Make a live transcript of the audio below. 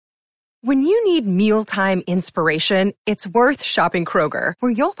When you need mealtime inspiration, it's worth shopping Kroger,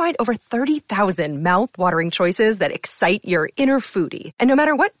 where you'll find over 30,000 mouth-watering choices that excite your inner foodie. And no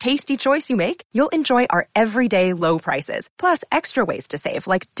matter what tasty choice you make, you'll enjoy our everyday low prices, plus extra ways to save,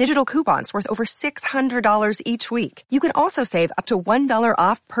 like digital coupons worth over $600 each week. You can also save up to $1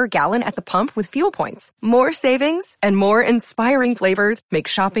 off per gallon at the pump with fuel points. More savings and more inspiring flavors make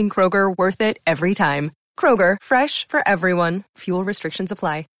shopping Kroger worth it every time. Kroger, fresh for everyone. Fuel restrictions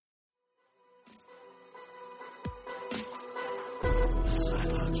apply.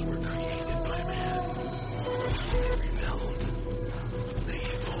 Silos were created by man. They rebelled. They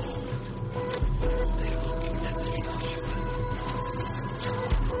evolved. They look and feel human. Some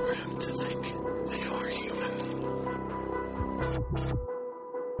are programmed to think they are human.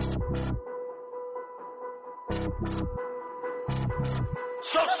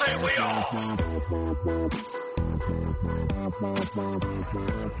 So say we all.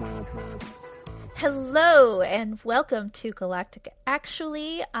 Hello and welcome to Galactica.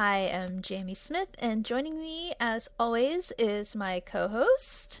 Actually, I am Jamie Smith, and joining me, as always, is my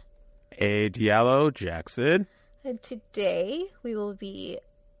co-host, A. Diallo Jackson. And today we will be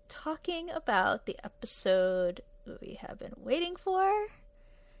talking about the episode we have been waiting for,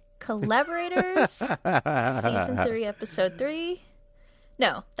 Collaborators, Season 3, Episode 3.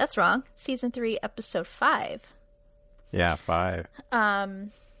 No, that's wrong. Season 3, Episode 5. Yeah, 5.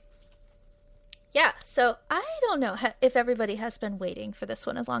 Yeah, so I don't know if everybody has been waiting for this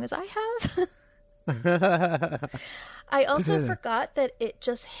one as long as I have. I also forgot that it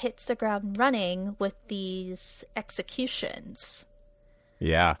just hits the ground running with these executions.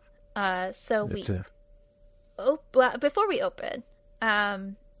 Yeah. So before we open,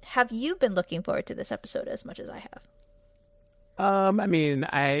 have you been looking forward to this episode as much as I have? I mean,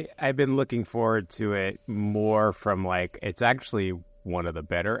 I've been looking forward to it more from, like, it's actually one of the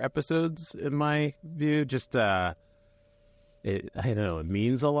better episodes in my view. Just I don't know, it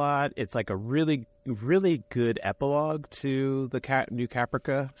means a lot. It's like a really, really good epilogue to the New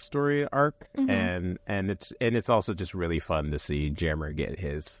Caprica story arc, and it's also just really fun to see Jammer get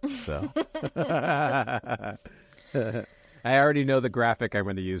his. So I already know the graphic I'm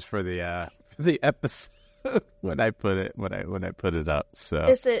going to use for the episode when I put it up. So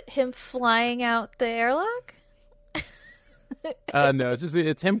is it him flying out the airlock? No,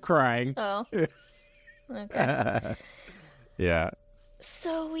 it's him crying. Oh, okay. Yeah.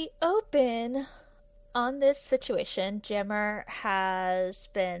 So we open on this situation. Jammer has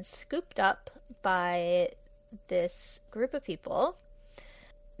been scooped up by this group of people.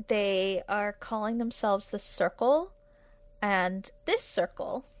 They are calling themselves the Circle, and this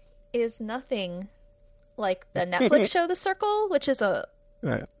circle is nothing like the Netflix show The Circle, which is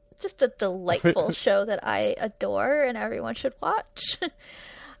just a delightful show that I adore and everyone should watch.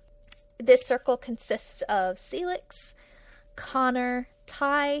 This circle consists of Celix, Connor,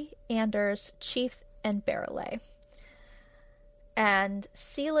 Ty, Anders, Chief, and Barrelay. And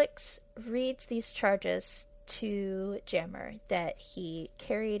Celix reads these charges to Jammer that he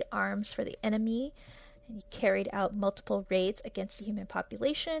carried arms for the enemy, and he carried out multiple raids against the human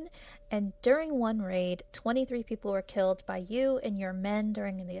population, and during one raid, 23 people were killed by you and your men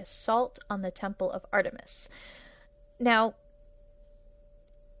during the assault on the Temple of Artemis. Now,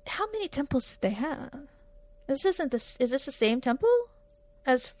 how many temples did they have? Is this the same temple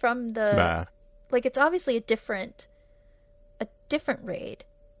as from the... Nah. Like, it's obviously a different raid.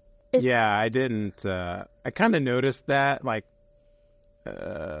 Yeah, I didn't... I kind of noticed that, like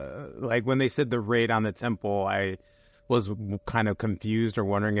when they said the raid on the temple, I was kind of confused or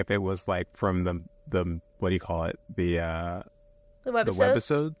wondering if it was like from the what do you call it, the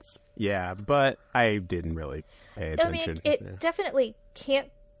webisodes. Yeah, but I didn't really pay attention. I mean, it definitely can't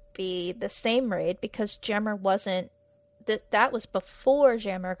be the same raid because Jammer wasn't. That was before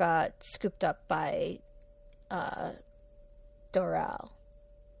Jammer got scooped up by Doral.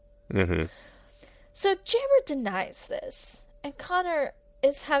 Mm-hmm. So Jammer denies this, and Connor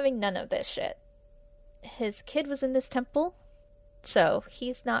is having none of this shit. His kid was in this temple, so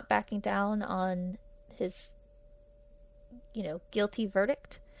he's not backing down on his, guilty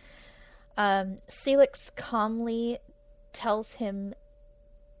verdict. Celix calmly tells him,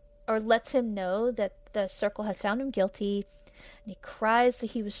 or lets him know that the Circle has found him guilty, and he cries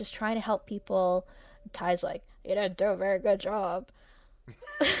that he was just trying to help people. And Ty's like, "You didn't do a very good job."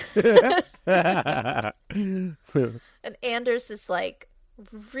 And Anders is like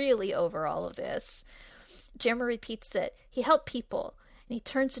really over all of this. Jammer repeats that he helped people, and he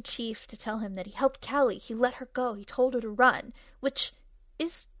turns to Chief to tell him that he helped Callie. He let her go. He told her to run, which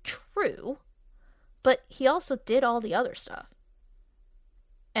is true, but he also did all the other stuff.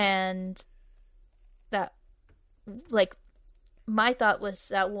 And And that, like, my thought was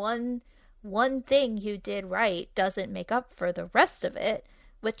that one thing you did right doesn't make up for the rest of it,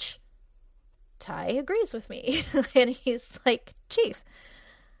 which Ty agrees with me. And he's like, Chief,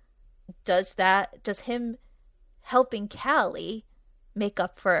 does him helping Callie make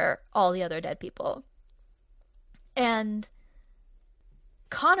up for all the other dead people? And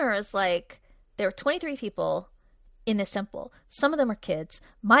Connor is like, there were 23 people in this temple. Some of them are kids.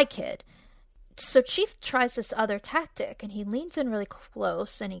 My kid. So Chief tries this other tactic, and he leans in really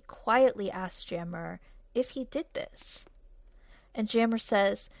close, and he quietly asks Jammer if he did this. And Jammer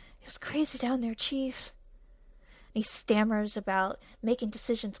says, it was crazy down there, Chief. And he stammers about making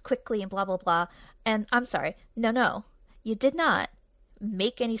decisions quickly and blah, blah, blah. And I'm sorry. No. You did not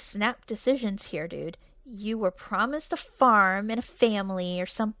make any snap decisions here, dude. You were promised a farm and a family or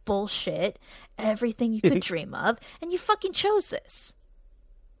some bullshit, everything you could dream of, and you fucking chose this.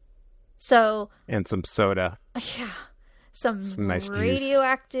 So... And some soda. Yeah. Some nice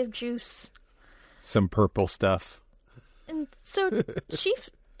radioactive juice. Some purple stuff. And so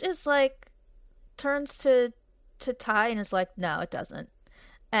Chief is like, turns to Ty and is like, no, it doesn't.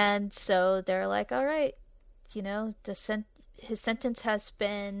 And so they're like, all right, you know, his sentence has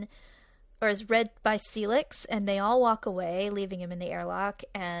been... or is read by Celix, and they all walk away, leaving him in the airlock,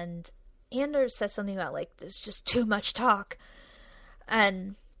 and Anders says something about, like, there's just too much talk,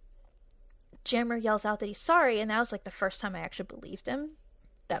 and Jammer yells out that he's sorry, and that was, like, the first time I actually believed him,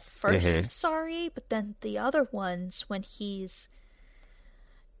 that first sorry, but then the other ones, when he's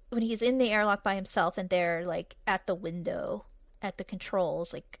in the airlock by himself, and they're, like, at the window, at the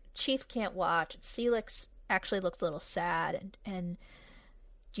controls, like, Chief can't watch, Celix actually looks a little sad, and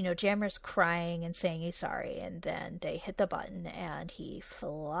you know, Jammer's crying and saying he's sorry, and then they hit the button, and he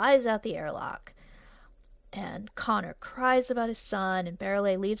flies out the airlock. And Connor cries about his son, and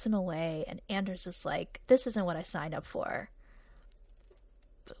Barrelay leaves him away, and Anders is like, this isn't what I signed up for.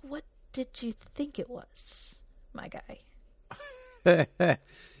 But what did you think it was, my guy?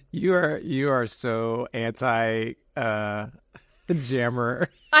 You are so anti Jammer.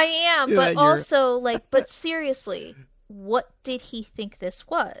 I am, but also, like, but seriously... What did he think this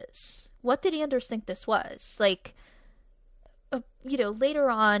was? What did Anders think this was? Like, you know, later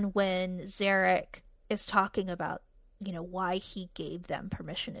on when Zarek is talking about, you know, why he gave them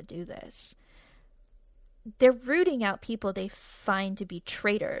permission to do this, they're rooting out people they find to be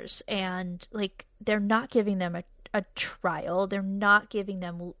traitors, and, like, they're not giving them a trial. They're not giving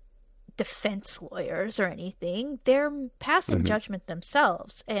them defense lawyers or anything. They're passing judgment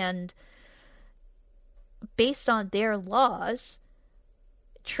themselves, and... based on their laws,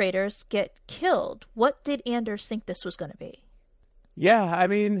 traitors get killed. What did Anders think this was going to be? Yeah, I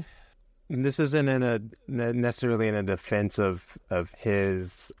mean, this isn't necessarily in a defense of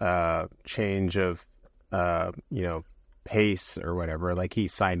his change of you know, pace or whatever. Like, he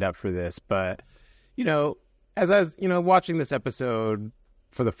signed up for this, but you know, as I was, you know, watching this episode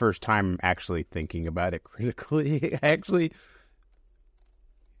for the first time, actually thinking about it critically, actually,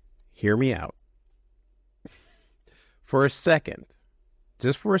 hear me out. For a second,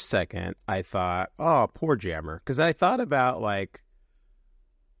 just for a second, I thought, oh, poor Jammer. Because I thought about, like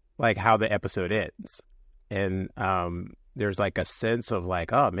how the episode ends. And there's, like, a sense of,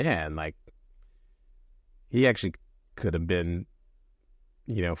 like, oh, man, like, he actually could have been,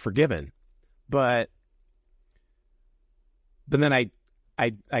 you know, forgiven. But then I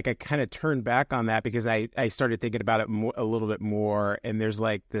kind of turned back on that because I started thinking about it a little bit more. And there's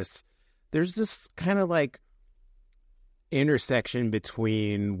this kind of, like, intersection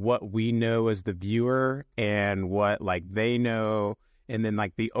between what we know as the viewer and what, like, they know, and then,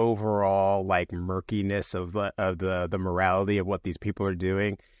 like, the overall, like, murkiness of the morality of what these people are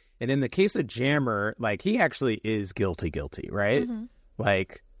doing. And in the case of Jammer, like, he actually is guilty, right?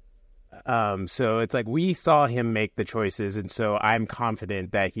 Like, so it's like we saw him make the choices, and so I'm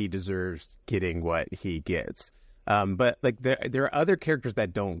confident that he deserves getting what he gets. But, like, there are other characters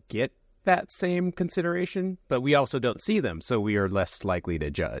that don't get that same consideration, but we also don't see them, so we are less likely to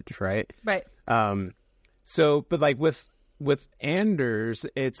judge, right? Right. So, but, like, with Anders,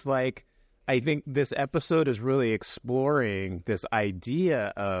 it's like, I think this episode is really exploring this idea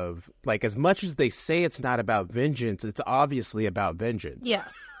of, like, as much as they say it's not about vengeance, it's obviously about vengeance. Yeah.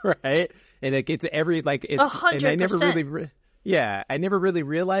 Right? And it gets it's 100%. And I never really I never really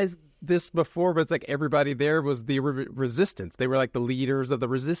realized this before, but it's like everybody there was the resistance. They were, like, the leaders of the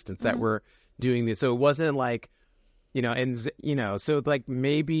resistance that were doing this. So it wasn't like, you know, and, you know, so, like,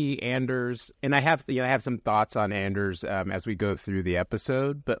 maybe Anders, and I have some thoughts on Anders as we go through the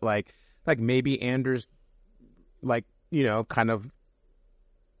episode, but like maybe Anders, like, you know, kind of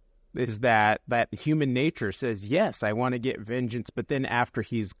is that human nature says, yes, I want to get vengeance. But then after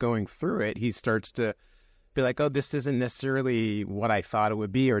he's going through it, he starts to be like, oh, this isn't necessarily what I thought it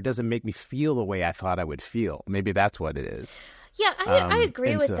would be, or it doesn't make me feel the way I thought I would feel. Maybe that's what it is. Yeah, I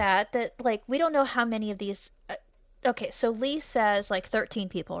agree with so, that, like, we don't know how many of these... okay, so Lee says, like, 13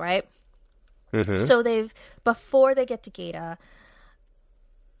 people, right? Mm-hmm. So before they get to Gata,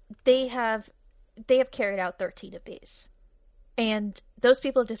 they have carried out 13 of these. And those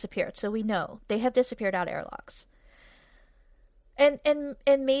people have disappeared, so we know they have disappeared out of airlocks. And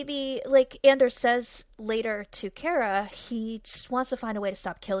maybe, like Anders says later to Kara, he just wants to find a way to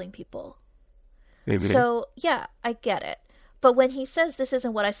stop killing people. Maybe. So, yeah, I get it. But when he says this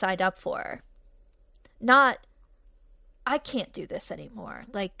isn't what I signed up for, not, I can't do this anymore.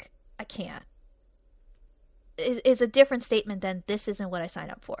 Like, I can't. Is a different statement than this isn't what I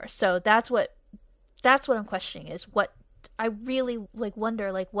signed up for. So that's what I'm questioning, is what I really like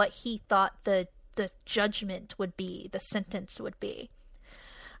wonder, like, what he thought the judgment would be, the sentence would be.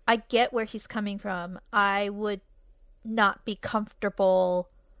 I get where he's coming from. I would not be comfortable,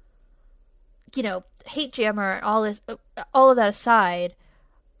 hate Jammer, all of that aside,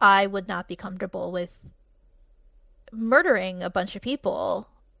 I would not be comfortable with murdering a bunch of people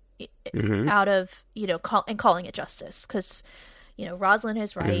out of, and calling it justice. Because, Rosalind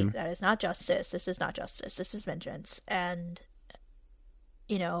is right. That is not justice. This is not justice. This is vengeance. And,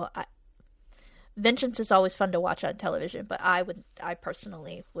 vengeance is always fun to watch on television, but I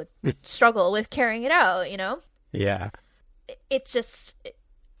personally would struggle with carrying it out, Yeah. It's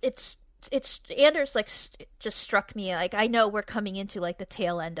Anders, like, just struck me, like, I know we're coming into, like, the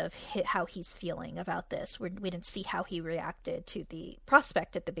tail end of how he's feeling about this. We didn't see how he reacted to the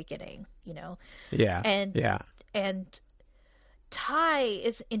prospect at the beginning, Yeah. And Ty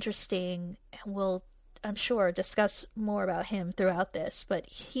is interesting, and we'll, I'm sure, discuss more about him throughout this, but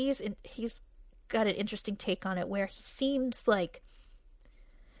he's got an interesting take on it, where he seems like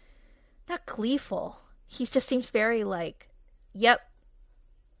not gleeful. He just seems very like, yep,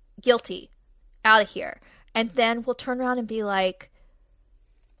 guilty, out of here. And then we'll turn around and be like,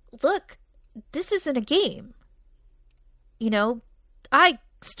 look, this isn't a game. I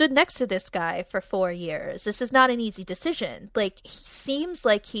stood next to this guy for 4 years. This is not an easy decision. Like, he seems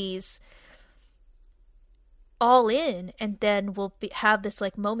like he's all in, and then we'll have this,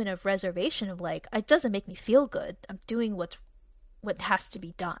 like, moment of reservation of, like, it doesn't make me feel good. I'm doing what has to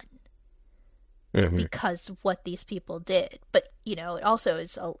be done. Because of what these people did. But, it also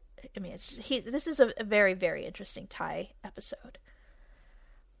is this is a very, very interesting Ty episode.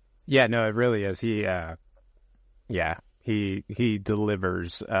 Yeah, no, it really is. He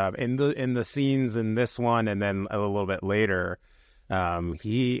delivers in the scenes in this one, and then a little bit later.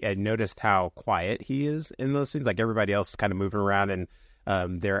 He had noticed how quiet he is in those scenes. Like, everybody else is kind of moving around,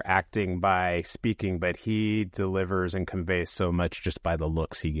 and they're acting by speaking, but he delivers and conveys so much just by the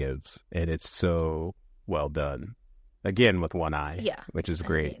looks he gives, and it's so well done. Again, with one eye, which is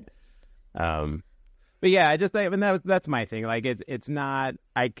great. But yeah, that's my thing. Like, it's not.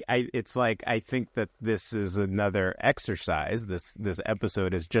 It's like, I think that this is another exercise. This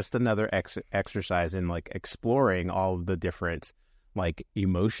episode is just another exercise in, like, exploring all of the different, like,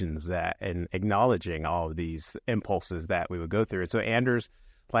 emotions and acknowledging all of these impulses that we would go through. So Anders,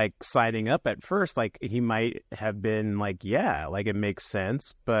 like, signing up at first, like, he might have been like, yeah, like, it makes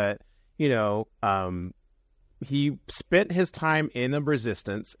sense, but he spent his time in a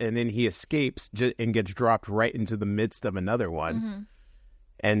resistance, and then he escapes and gets dropped right into the midst of another one.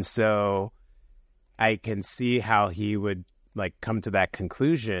 And so I can see how he would, like, come to that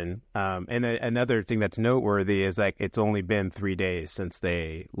conclusion. And another thing that's noteworthy is, like, it's only been 3 days since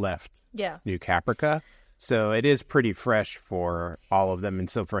they left New Caprica. So it is pretty fresh for all of them. And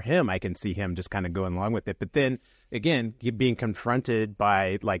so for him, I can see him just kind of going along with it. But then, again, being confronted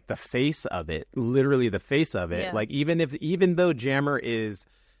by, like, the face of it, literally the face of it. Like, even though Jammer is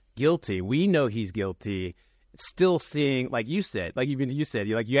guilty, we know he's guilty, still seeing, like you said,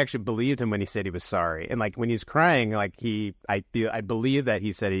 you actually believed him when he said he was sorry. And, like, when he's crying, like, I believe that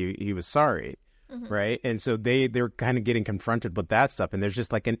he said he was sorry. Right. And so they're kind of getting confronted with that stuff. And there's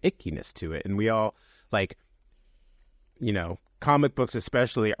just, like, an ickiness to it. And we all, like, comic books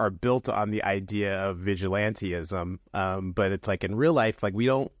especially are built on the idea of vigilantism, but it's like, in real life, like, we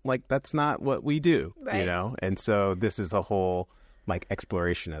don't, like, that's not what we do, right. And so this is a whole, like,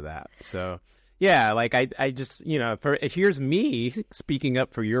 exploration of that. So yeah, like, I just, here's me speaking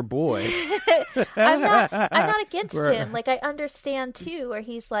up for your boy. I'm not against him. Like, I understand too, where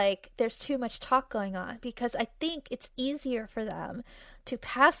he's like, there's too much talk going on, because I think it's easier for them to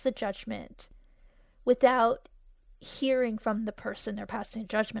pass the judgment without hearing from the person they're passing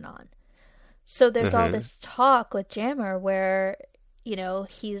judgment on. So there's all this talk with Jammer where, you know,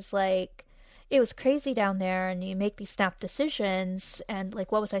 he's like, it was crazy down there and you make these snap decisions and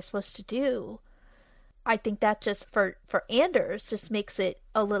like, what was I supposed to do? I think that just for Anders just makes it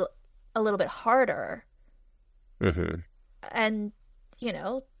a little bit harder. And, you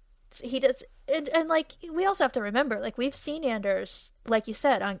know, he does, and like, we also have to remember, like, we've seen Anders, like you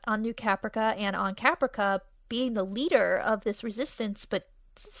said, on New Caprica and on Caprica being the leader of this resistance, but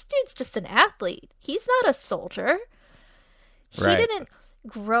this dude's just an athlete. He's not a soldier. He didn't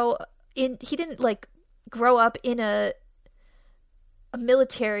grow up in a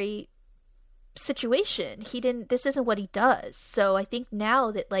military situation. This isn't what he does. So I think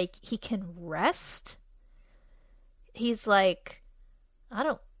now that like he can rest, he's like,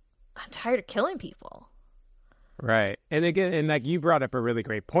 I'm tired of killing people. Right. And again, and like you brought up a really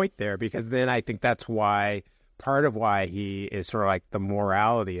great point there, because then I think that's why part of why he is sort of like the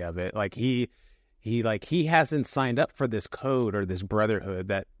morality of it. Like he hasn't signed up for this code or this brotherhood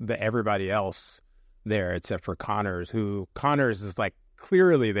that everybody else there, except for Connors is like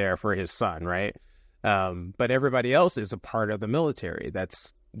clearly there for his son, right? But everybody else is a part of the military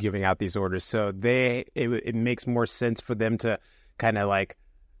that's giving out these orders. So it makes more sense for them to kind of like,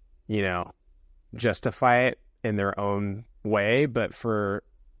 you know, justify it in their own way. But for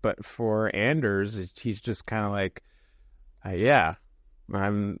Anders, he's just kind of like,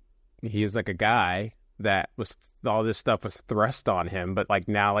 he's like a guy that was, all this stuff was thrust on him. But like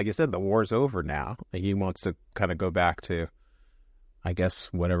now, like you said, the war's over now. He wants to kind of go back to, I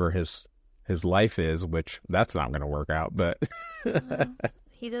guess, whatever his life is, which that's not going to work out. But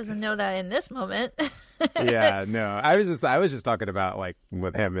he doesn't know that in this moment. Yeah, no, I was just talking about like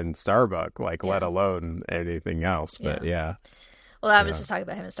with him and Starbuck, like let alone anything else. But yeah. Well, I was just talking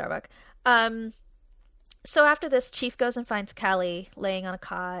about him and Starbuck. So after this, Chief goes and finds Callie laying on a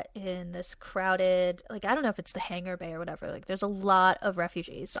cot in this crowded, like, I don't know if it's the hangar bay or whatever. Like, there's a lot of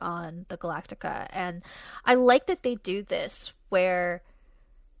refugees on the Galactica. And I like that they do this where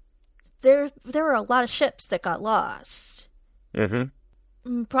there were a lot of ships that got lost.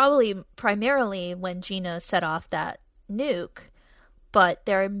 Probably primarily when Gina set off that nuke. But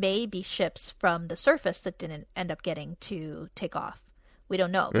there may be ships from the surface that didn't end up getting to take off. We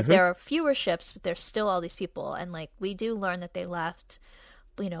don't know. But there are fewer ships, but there's still all these people. And, like, we do learn that they left,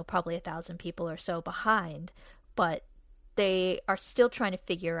 you know, probably 1,000 people or so behind. But they are still trying to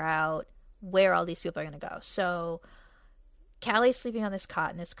figure out where all these people are going to go. So Callie's sleeping on this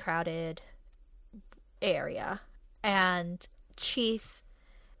cot in this crowded area. And Chief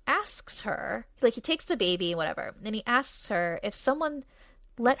asks her, like, he takes the baby and whatever. And he asks her if someone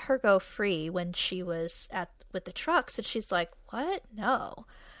let her go free when she was with the trucks, and she's like, what? No.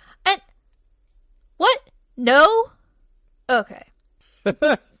 And what? No? Okay.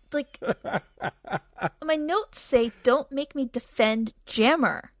 Like, my notes say, don't make me defend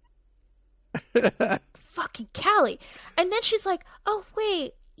Jammer. Fucking Callie. And then she's like, oh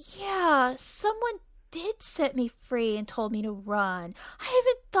wait, yeah, someone did set me free and told me to run. I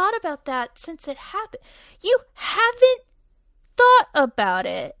haven't thought about that since it happened. You haven't thought about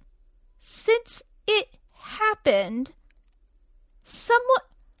it since it happened. Someone.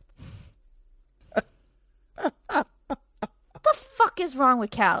 What the fuck is wrong with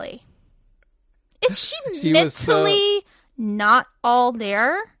Callie? Is she mentally not all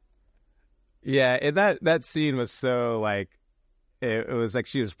there? Yeah, and that scene was so like, it was like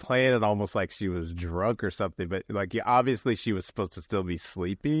she was playing it almost like she was drunk or something. But like, obviously she was supposed to still be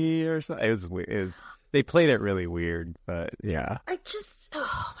sleepy or something. It was weird. They played it really weird, but yeah.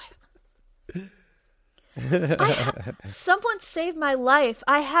 Oh my. Someone saved my life.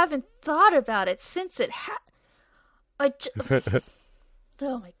 I haven't thought about it since it oh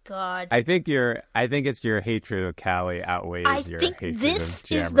my god. I think it's your hatred of Callie outweighs your hatred of Jammer. I think this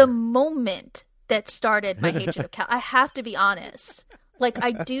is the moment that started my hatred of Callie. I have to be honest. Like,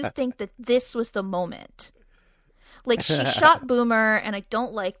 I do think that this was the moment. Like, she shot Boomer, and I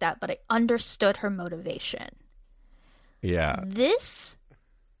don't like that, but I understood her motivation. Yeah. This,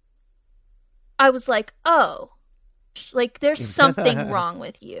 I was like, oh, like, there's something wrong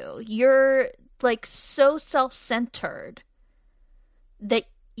with you. You're, like, so self-centered that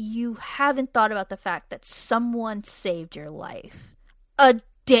you haven't thought about the fact that someone saved your life a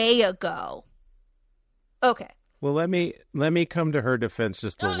day ago. Okay. Well, let me come to her defense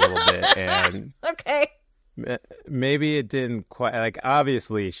just a little bit, and okay. Maybe it didn't quite, like,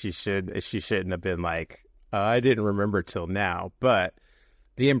 obviously she shouldn't have been like, I didn't remember till now, but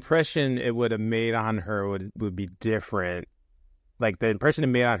the impression it would have made on her would be different. Like, the impression it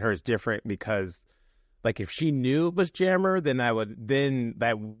made on her is different because like if she knew it was Jammer, then that would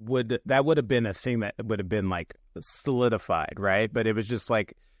have been a thing that would have been like solidified, right? But it was just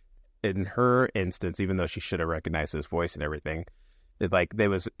like in her instance, even though she should have recognized his voice and everything, it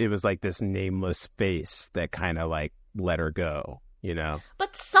was like this nameless face that kind of like let her go, you know.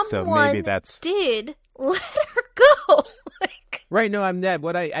 But someone so maybe did let her go. Like... Right? No, I'm that.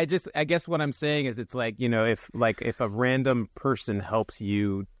 What I guess what I'm saying is, it's like, you know, if a random person helps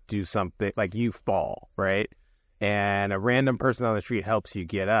you do something, like you fall, right, and a random person on the street helps you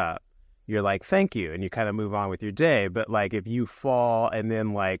get up, you're like, thank you, and you kind of move on with your day. But like if you fall and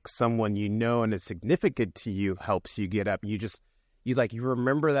then like someone you know and is significant to you helps you get up, you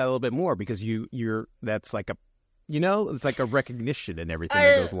remember that a little bit more, because you're that's like a, you know, it's like a recognition and everything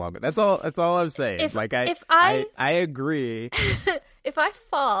that goes along with it. That's all I'm saying. I agree. If I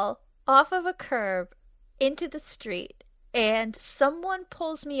fall off of a curb into the street and someone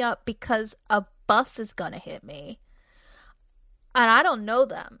pulls me up because a bus is gonna hit me, and I don't know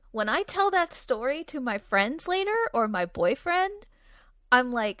them, when I tell that story to my friends later or my boyfriend,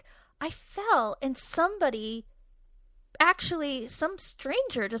 I'm like, I fell and some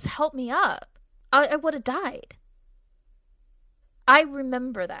stranger just helped me up. I would have died. I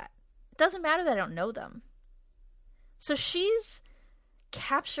remember that. It doesn't matter that I don't know them. So she's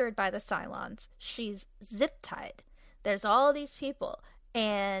captured by the Cylons. She's zip-tied. There's all these people.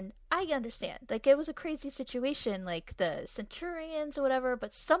 And I understand. Like, it was a crazy situation, like the Centurions or whatever,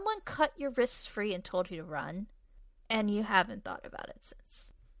 but someone cut your wrists free and told you to run, and you haven't thought about it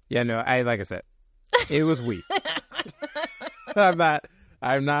since. Yeah, no, like I said, it was weak. I'm not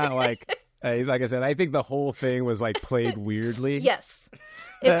like I said, I think the whole thing was like played weirdly. Yes.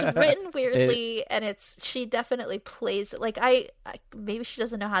 It's written weirdly, and she definitely plays it. Like, I maybe she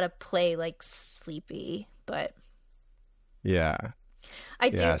doesn't know how to play like Sleepy, but yeah. I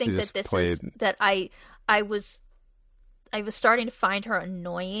do think that this is that I was starting to find her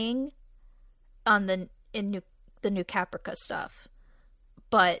annoying in the new Caprica stuff,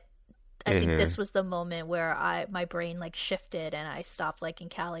 but I think this was the moment where my brain like shifted and I stopped liking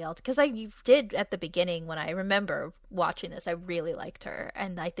Callie altogether, because I did at the beginning. When I remember watching this, I really liked her,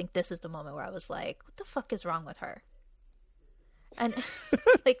 and I think this is the moment where I was like, what the fuck is wrong with her? And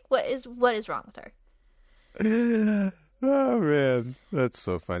like, what is wrong with her? Oh man, that's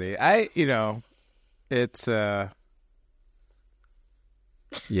so funny. It's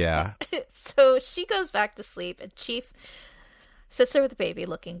yeah. So she goes back to sleep, and Chief sits there with the baby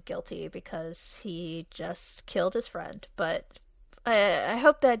looking guilty because he just killed his friend. But I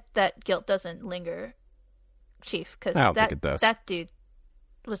hope that guilt doesn't linger, Chief, because that dude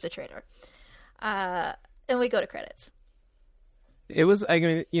was a traitor. And we go to credits. It was, I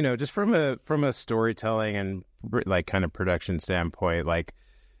mean, you know, just from a storytelling and like kind of production standpoint, like,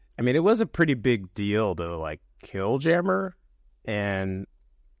 I mean, it was a pretty big deal to like kill Jammer, and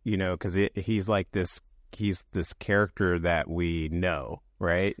you know, because he's this character that we know,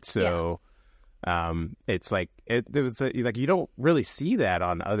 right? So, it's like there was like you don't really see that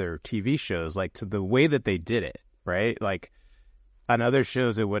on other TV shows, like to the way that they did it, right? Like on other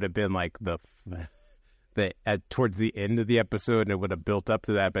shows, it would have been like towards the end of the episode, and it would have built up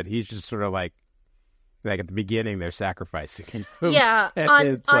to that. But he's just sort of like at the beginning, they're sacrificing him. Yeah,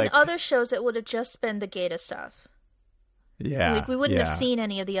 on other shows, it would have just been the Gata stuff. Yeah, we wouldn't have seen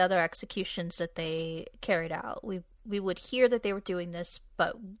any of the other executions that they carried out. We would hear that they were doing this,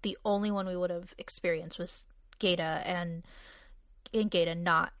 but the only one we would have experienced was Gata, and Gata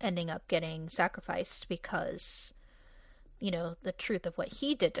not ending up getting sacrificed because, you know, the truth of what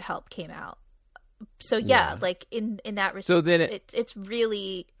he did to help came out. So yeah, like in that respect, so then it's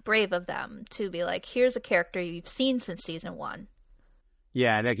really brave of them to be like, here's a character you've seen since season 1.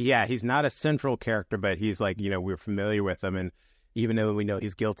 Yeah, and he's not a central character, but he's like, you know, we're familiar with him, and even though we know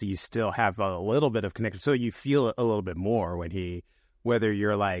he's guilty, you still have a little bit of connection. So you feel a little bit more when whether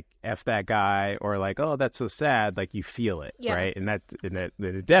you're like F that guy or like, oh, that's so sad, like you feel it, right? And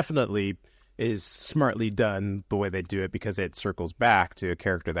it definitely is smartly done the way they do it, because it circles back to a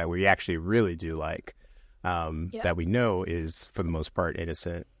character that we actually really do like, that we know is for the most part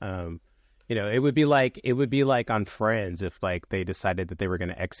innocent. You know, it would be like on Friends if like they decided that they were going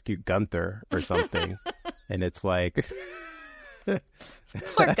to execute Gunther or something, and it's like,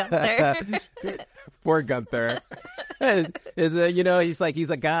 poor Gunther. Poor Gunther. You know, he's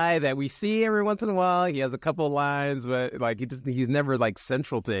a guy that we see every once in a while. He has a couple of lines, but like he's never like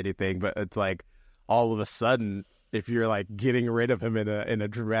central to anything. But it's like all of a sudden if you're like getting rid of him in a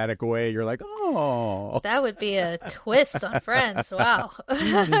dramatic way, you're like, oh, That would be a twist on Friends. Wow.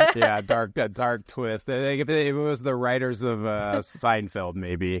 yeah, a dark twist. I think if it was the writers of Seinfeld,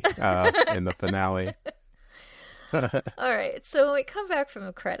 maybe in the finale. All right, so when we come back from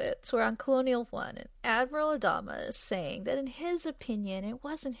the credits, we're on Colonial 1, and Admiral Adama is saying that in his opinion, it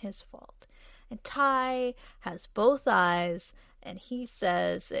wasn't his fault. And Ty has both eyes, and he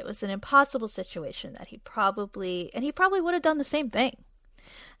says it was an impossible situation that he probably would have done the same thing.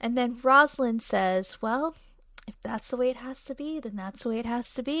 And then Rosalind says, well, if that's the way it has to be, then that's the way it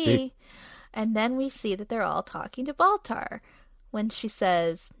has to be. And then we see that they're all talking to Baltar when she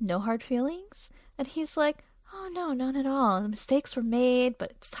says, no hard feelings? And he's like, oh, no, none at all. The mistakes were made,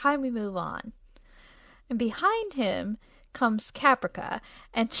 but it's time we move on. And behind him comes Caprica,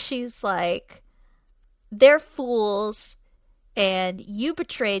 and she's like, they're fools, and you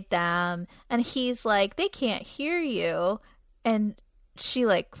betrayed them. And he's like, they can't hear you. And she,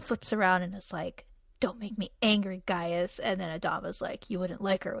 like, flips around and is like, don't make me angry, Gaius. And then Adama's like, you wouldn't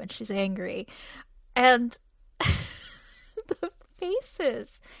like her when she's angry. And the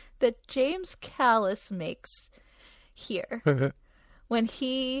faces that James Callis makes here when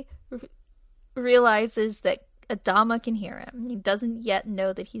he realizes that Adama can hear him, he doesn't yet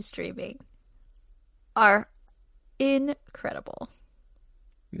know that he's dreaming, are incredible.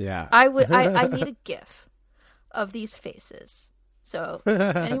 Yeah. I need a gif of these faces. So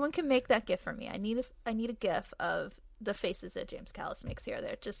anyone can make that gif for me. I need a gif of the faces that James Callis makes here.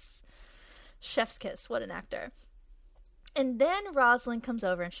 They're just chef's kiss. What an actor. And then Rosalind comes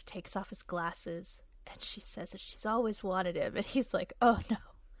over and she takes off his glasses and she says that she's always wanted him. And he's like, oh no,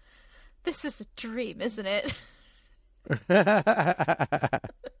 this is a dream, isn't it?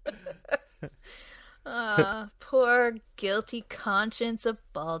 Poor guilty conscience of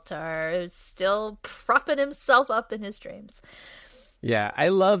Baltar, who's still propping himself up in his dreams. Yeah, I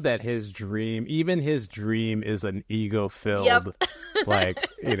love that even his dream is an ego-filled, Yep. like,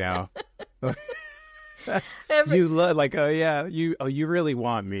 you know. You love, like, oh yeah, you really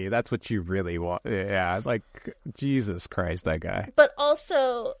want me. That's what you really want. Yeah, like, Jesus Christ, that guy. But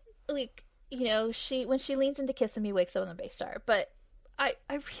also, like, you know, when she leans in to kiss him, he wakes up on the base star. But I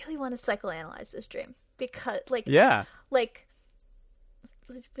really want to psychoanalyze this dream because, like, yeah, like,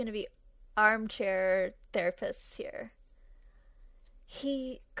 there's going to be armchair therapists here.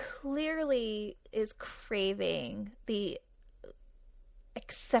 He clearly is craving the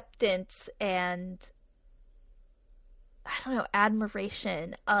acceptance and, I don't know,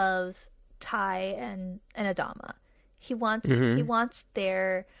 admiration of Ty and Adama. He wants them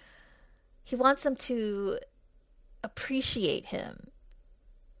to appreciate him.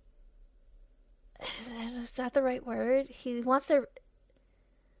 Is that the right word? He wants them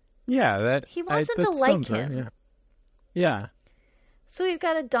to like him. Right, yeah. So we've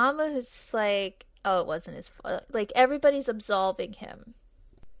got Adama who's just like, oh, it wasn't his fault. Like, everybody's absolving him.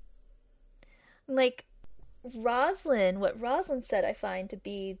 Like, what Rosalind said I find to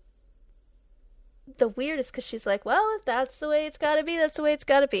be the weirdest, because she's like, well, if that's the way it's gotta be, that's the way it's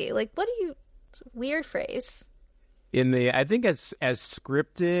gotta be. Like, weird phrase. I think as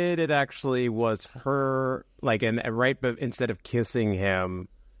scripted, it actually was her, like, but instead of kissing him,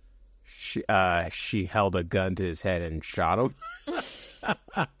 she held a gun to his head and shot him.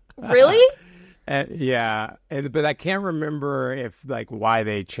 Really? Yeah, but I can't remember if, like, why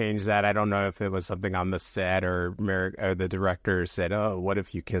they changed that. I don't know if it was something on the set or the director said, oh, what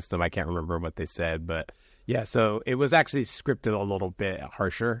if you kissed him? I can't remember what they said, but yeah, so it was actually scripted a little bit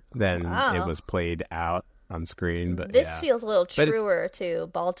harsher than it was played out on screen. But this feels a little truer to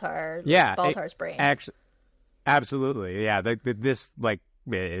Baltar. Yeah, Baltar's brain. Actually, absolutely, yeah. This, like,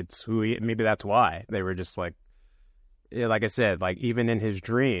 it's maybe that's why they were just like. Yeah, like I said, like, even in his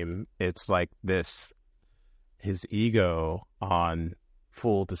dream, it's like this, his ego on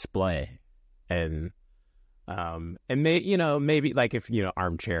full display, and maybe like, if, you know,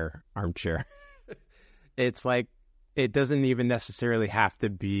 armchair, it's like, it doesn't even necessarily have to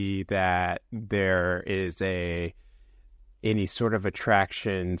be that there is any sort of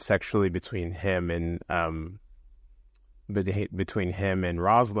attraction sexually between him and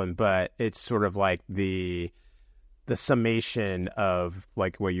Rosalind, but it's sort of like the summation of,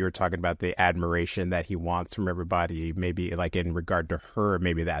 like, what you were talking about, the admiration that he wants from everybody, maybe, like, in regard to her,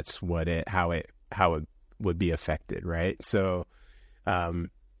 maybe that's how it would be affected, right? So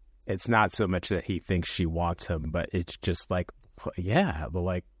it's not so much that he thinks she wants him, but it's just like, yeah, but,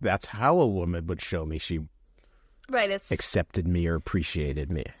 like, that's how a woman would show me she accepted me or appreciated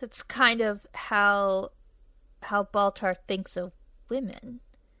me. It's kind of how Baltar thinks of women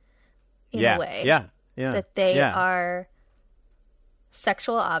in a way. Yeah. Yeah. that they Yeah. are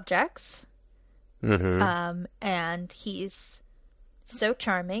sexual objects. Mm-hmm. And he's so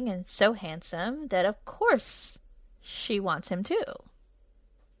charming and so handsome that of course she wants him too.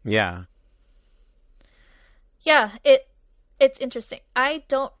 Yeah. Yeah, it's interesting. I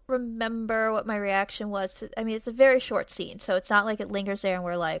don't remember what my reaction was. I mean, it's a very short scene, so it's not like it lingers there and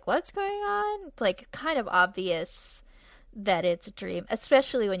we're like, what's going on? It's like kind of obvious that it's a dream,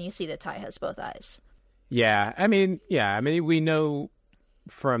 especially when you see that Ty has both eyes. Yeah. I mean, we know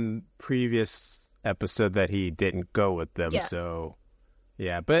from previous episode that he didn't go with them. Yeah. So,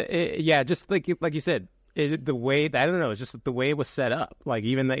 yeah. But, just like you said, the way, I don't know, it's just the way it was set up. Like,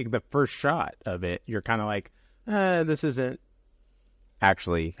 even the first shot of it, you're kind of like, this isn't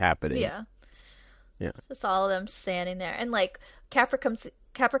actually happening. Yeah. Yeah. Just all of them standing there. And, like,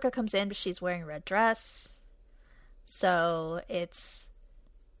 Caprica comes in, but she's wearing a red dress. So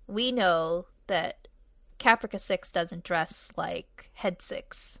we know that Caprica 6 doesn't dress like Head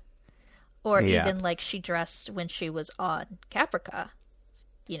 6. Or even like she dressed when she was on Caprica.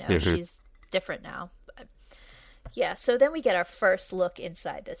 You know, she's different now. But, yeah, so then we get our first look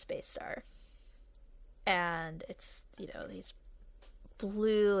inside the space star. And it's, these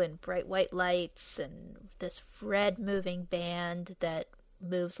blue and bright white lights and this red moving band that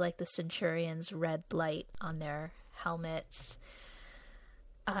moves like the Centurion's red light on their helmets.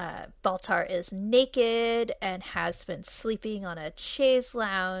 Baltar is naked and has been sleeping on a chaise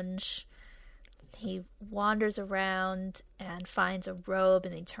lounge. He wanders around and finds a robe,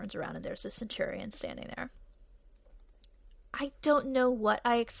 and then he turns around and there's a Centurion standing there. I don't know what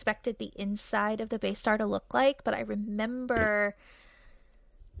I expected the inside of the base star to look like, but I remember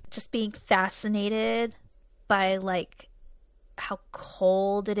just being fascinated by, like, how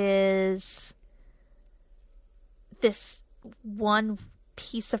cold it is. This one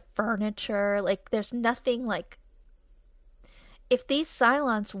piece of furniture, like, there's nothing, like, if these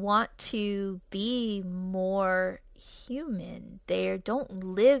Cylons want to be more human, they don't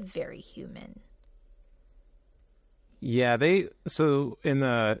live very human. Yeah, so in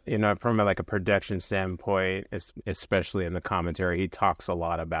the, from a production standpoint, especially in the commentary, he talks a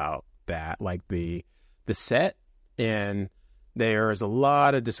lot about that, like the set, and there is a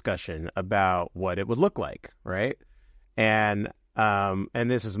lot of discussion about what it would look like, right? And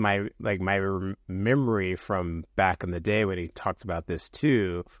this is my memory from back in the day when he talked about this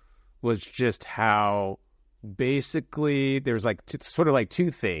too, was just how basically there's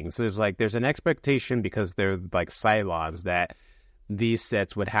two things. There's an expectation, because they're like Cylons, that these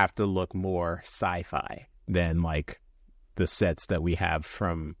sets would have to look more sci-fi than like the sets that we have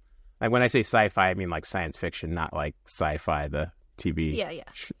from, like, when I say sci-fi, I mean like science fiction, not like Sci-Fi, the TV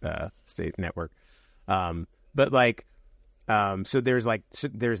state network. But like, so there's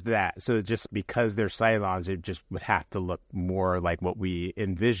that. So just because they're Cylons, it just would have to look more like what we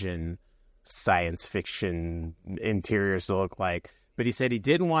envision science fiction interiors to look like. But he said he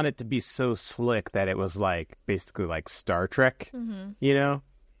didn't want it to be so slick that it was like basically like Star Trek,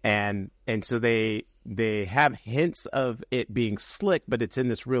 and so they have hints of it being slick, but it's in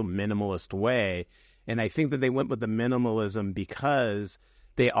this real minimalist way. And I think that they went with the minimalism because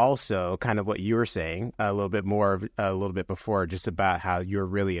they also, kind of what you were saying a little bit before, just about how you're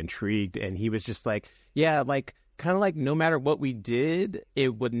really intrigued. And he was just like, yeah, like, kind of like no matter what we did,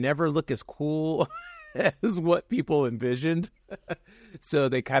 it would never look as cool as what people envisioned. So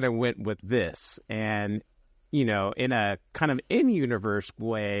they kind of went with this. And, in a kind of in-universe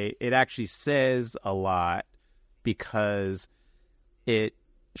way, it actually says a lot, because it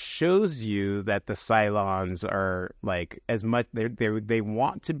shows you that the Cylons are like, as much they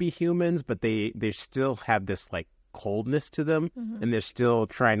want to be humans, but they still have this like coldness to them, and they're still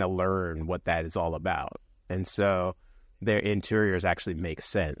trying to learn what that is all about. And so their interiors actually make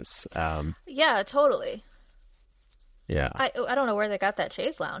sense. Yeah, totally. Yeah. I don't know where they got that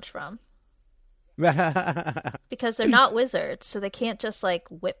chaise lounge from. Because they're not wizards, so they can't just like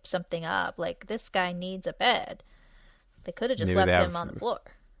whip something up. Like, this guy needs a bed. They could have just left him on the floor.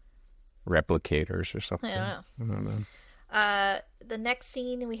 Replicators or something. I don't know. The next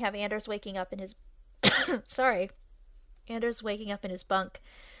scene, we have Anders waking up in his Anders waking up in his bunk,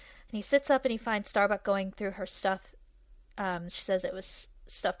 and he sits up and he finds Starbuck going through her stuff. She says it was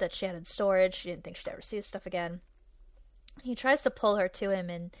stuff that she had in storage. She didn't think she'd ever see this stuff again. He tries to pull her to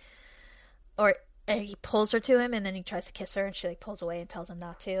him, and he pulls her to him, and then he tries to kiss her, and she like pulls away and tells him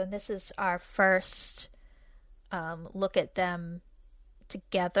not to. And this is our first look at them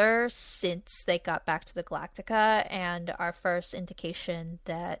together since they got back to the Galactica, and our first indication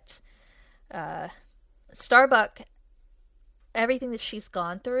that Starbuck, everything that she's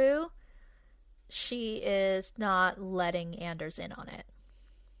gone through, she is not letting Anders in on it.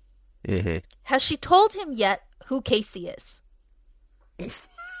 Mm-hmm. Has she told him yet who Casey is?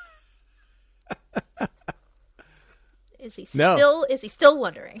 Is he still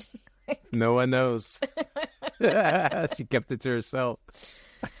wondering? No one knows. She kept it to herself.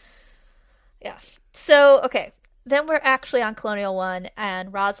 Yeah. So, okay. Then we're actually on Colonial 1,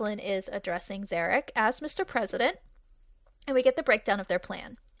 and Rosalind is addressing Zarek as Mr. President, and we get the breakdown of their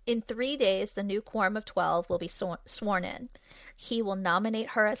plan. In 3 days, the new quorum of 12 will be sworn in. He will nominate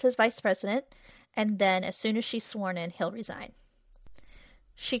her as his vice president, and then as soon as she's sworn in, he'll resign.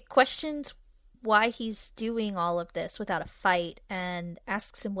 She questions why he's doing all of this without a fight and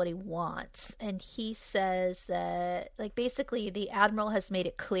asks him what he wants. And he says that, like, basically the Admiral has made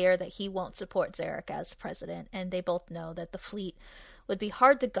it clear that he won't support Zarek as president, and they both know that the fleet would be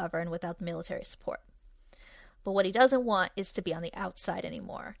hard to govern without military support. But what he doesn't want is to be on the outside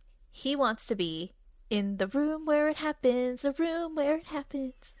anymore. He wants to be in the room where it happens, a room where it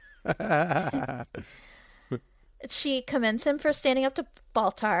happens. She commends him for standing up to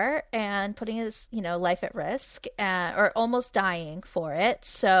Baltar and putting his, life at risk, or almost dying for it.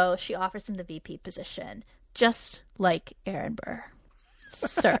 So she offers him the VP position, just like Aaron Burr.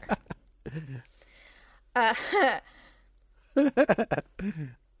 Sir. Back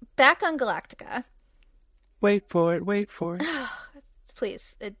on Galactica. Wait for it.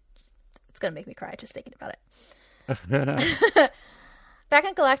 Please. It's going to make me cry just thinking about it. Back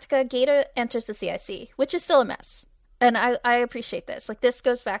in Galactica, Gaeta enters the CIC, which is still a mess. And I appreciate this. Like, this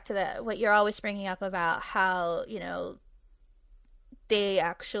goes back to what you're always bringing up about how, they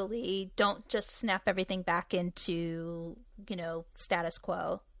actually don't just snap everything back into, status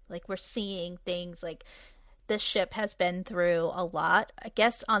quo. Like, we're seeing things like this ship has been through a lot. I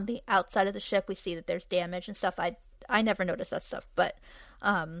guess on the outside of the ship, we see that there's damage and stuff. I never noticed that stuff, but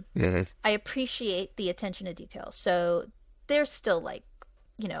I appreciate the attention to detail. So there's still, like,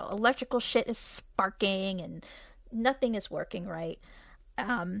 electrical shit is sparking and nothing is working right.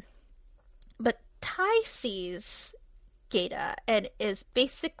 But Ty sees Gaeta and is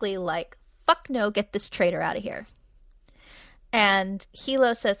basically like, fuck no, get this traitor out of here. And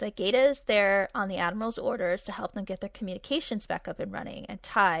Hilo says that Gaeta is there on the Admiral's orders to help them get their communications back up and running. And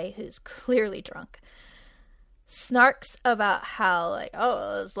Ty, who's clearly drunk, snarks about how, like,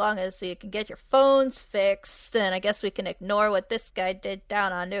 oh, as long as you can get your phones fixed, then I guess we can ignore what this guy did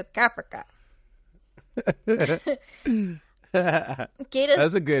down on New Caprica.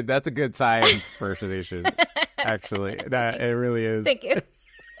 That's a good Ty impersonation. Actually, it really is. Thank you.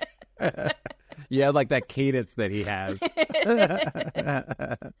 Yeah, like that cadence that he has.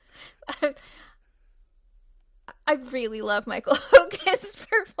 I really love Michael Hogan's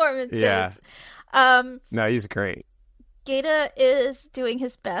performances. Yeah. No, he's great. Gaeta is doing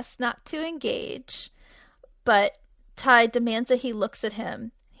his best not to engage, but Ty demands that he looks at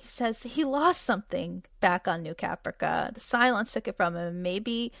him. He says he lost something back on New Caprica. The silence took it from him.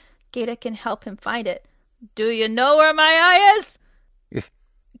 Maybe Gaeta can help him find it. Do you know where my eye is?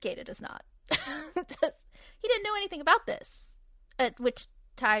 Gaeta does not. He didn't know anything about this, which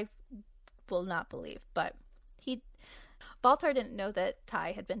Ty will not believe, but Baltar didn't know that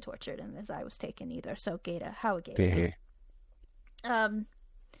Ty had been tortured and his eye was taken either, so how would Gaeta know?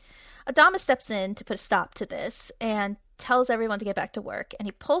 Adama steps in to put a stop to this and tells everyone to get back to work, and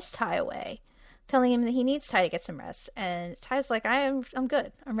he pulls Ty away, telling him that he needs Ty to get some rest, and Ty's like, I'm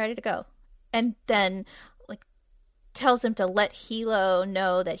good, I'm ready to go. And then, like, tells him to let Hilo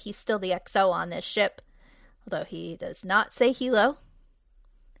know that he's still the XO on this ship, although he does not say Hilo.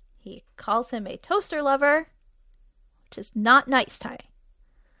 He calls him a toaster lover, which is not nice, Ty.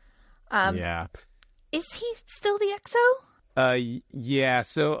 Yeah. Is he still the XO? Yeah.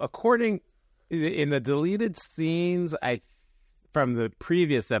 So according in the deleted scenes, from the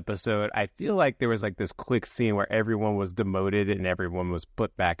previous episode, I feel like there was like this quick scene where everyone was demoted and everyone was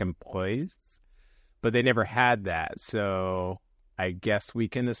put back in place, but they never had that. So I guess we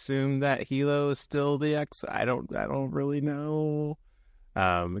can assume that Hilo is still the XO. I don't really know.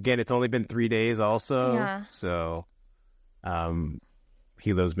 Again, it's only been 3 days also. Yeah. So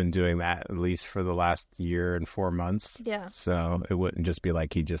Hilo's been doing that at least for the last year and 4 months. Yeah. So it wouldn't just be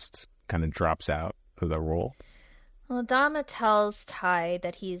like he just kind of drops out of the role. Well, Adama tells Ty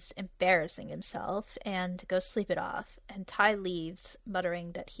that he's embarrassing himself and to go sleep it off. And Ty leaves,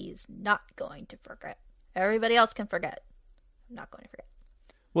 muttering that he's not going to forget. Everybody else can forget. I'm not going to forget.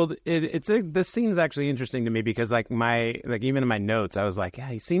 Well, this scene's actually interesting to me because even in my notes, I was like, yeah,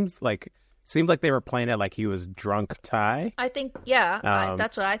 he seems like they were playing it like he was drunk Ty. I think, yeah,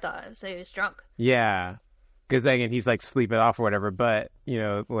 that's what I thought. I was saying he was drunk. Yeah, because again, he's like sleeping off or whatever. But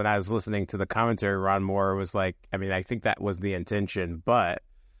when I was listening to the commentary, Ron Moore was like, I mean, I think that was the intention, but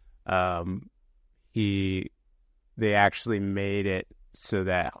they actually made it so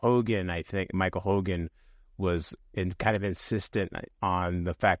that Hogan, I think Michael Hogan, was kind of insistent on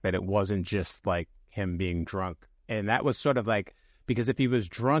the fact that it wasn't just like him being drunk, and that was sort of like, because if he was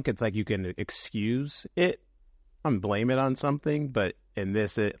drunk, it's like you can excuse it and blame it on something, but in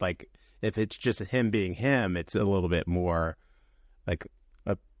this, if it's just him being him, it's a little bit more like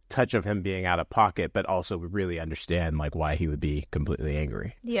a touch of him being out of pocket, but also we really understand like why he would be completely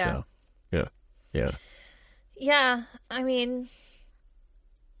angry. Yeah. So, yeah. Yeah, I mean,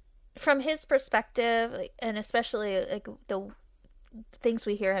 from his perspective, like, and especially like the things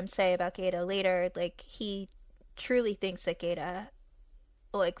we hear him say about Gaeta later, like he truly thinks that Gaeta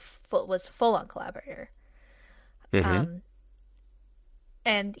like was full on collaborator. Mm-hmm.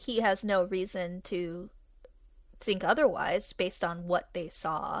 And he has no reason to think otherwise based on what they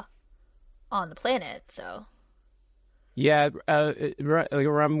saw on the planet. So, yeah,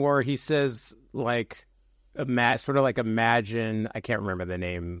 around War, he says like, sort of like imagine, I can't remember the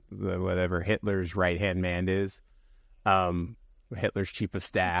name, whatever Hitler's right hand man is, Hitler's chief of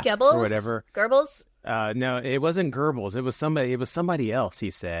staff Goebbels? Or whatever. Goebbels? No, it wasn't Goebbels. It was somebody else.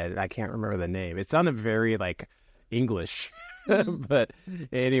 He said, I can't remember the name. It sounded very like English. But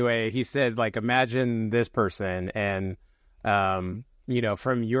anyway, he said, like, imagine this person, and from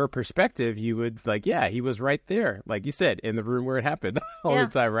your perspective, you would like, yeah, he was right there, like you said, in the room where it happened all the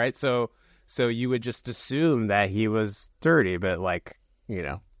time, right? So you would just assume that he was dirty, but like,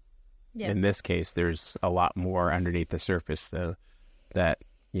 in this case, there's a lot more underneath the surface, so that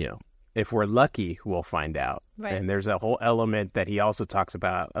if we're lucky, we'll find out. Right. And there's a whole element that he also talks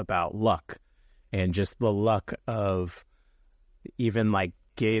about luck, and just the luck of even like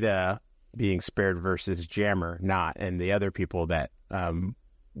Gaeta being spared versus Jammer not, and the other people that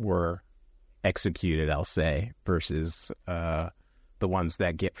were executed, I'll say, versus the ones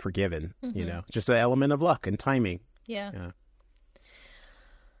that get forgiven. Just an element of luck and timing. Yeah.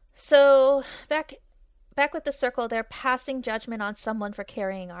 So back with the Circle, they're passing judgment on someone for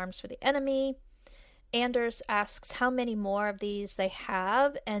carrying arms for the enemy. Anders asks how many more of these they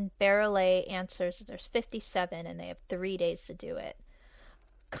have, and Barrelay answers that there's 57 and they have 3 days to do it.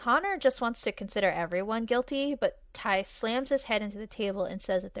 Connor just wants to consider everyone guilty, but Ty slams his head into the table and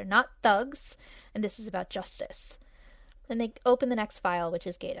says that they're not thugs, and this is about justice. Then they open the next file, which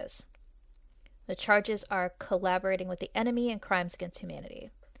is Gaeta's. The charges are collaborating with the enemy and crimes against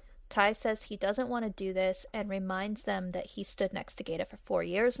humanity. Ty says he doesn't want to do this and reminds them that he stood next to Gaeta for 4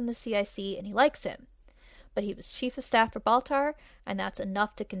 years in the CIC and he likes him. But he was chief of staff for Baltar, and that's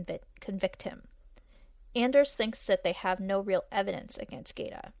enough to convict him. Anders thinks that they have no real evidence against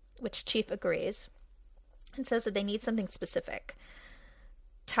Gaeta, which Chief agrees, and says that they need something specific.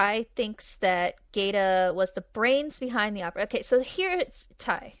 Ty thinks that Gaeta was the brains behind the operation. Okay, so here it's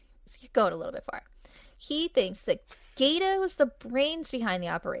Ty. He's going a little bit far. He thinks that Gaeta was the brains behind the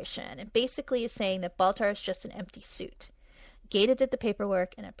operation, and basically is saying that Baltar is just an empty suit. Gaeta did the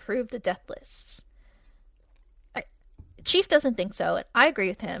paperwork and approved the death lists. Chief doesn't think so, and I agree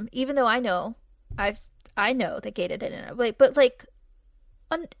with him, even though I know that Gaeta didn't.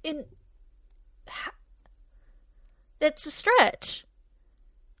 It's a stretch.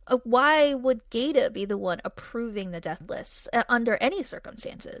 Why would Gaeta be the one approving the death lists under any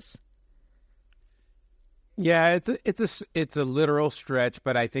circumstances? Yeah, it's a literal stretch,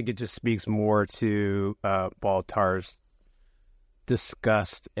 but I think it just speaks more to Baltar's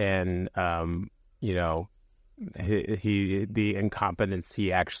disgust and the incompetence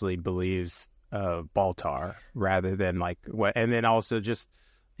he actually believes of Baltar, rather than like what, and then also just,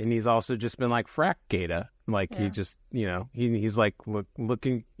 and he's also just been like frack Gaeta, like he just he's like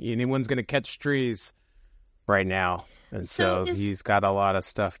looking, anyone's gonna catch trees right now, and so he's got a lot of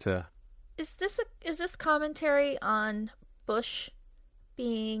stuff to. Is this commentary on Bush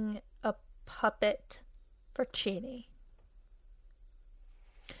being a puppet for Cheney?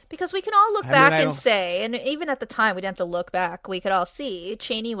 Because we can all look back and say, and even at the time we didn't have to look back, we could all see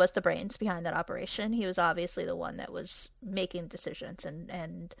Cheney was the brains behind that operation. He was obviously the one that was making decisions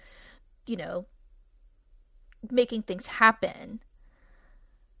and making things happen.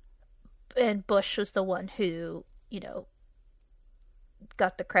 And Bush was the one who,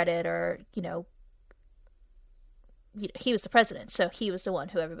 got the credit, or, he was the president, so he was the one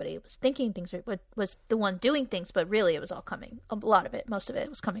who everybody was thinking things, was the one doing things, but really it was all coming, a lot of it, most of it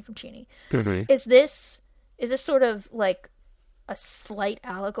was coming from Cheney. Mm-hmm. Is this sort of like a slight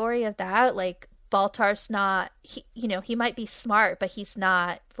allegory of that? Like Baltar's not, he might be smart, but he's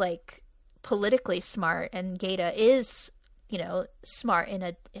not like politically smart, and Gata is, smart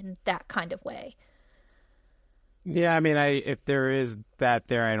in that kind of way. Yeah, I mean, if there is that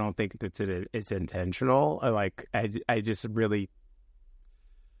there, I don't think that it's intentional. I just really,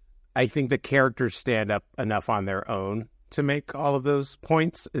 I think the characters stand up enough on their own to make all of those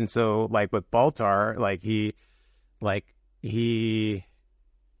points. And so, like with Baltar, he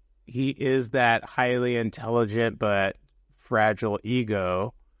is that highly intelligent but fragile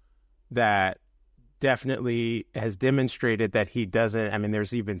ego that definitely has demonstrated that he doesn't. I mean,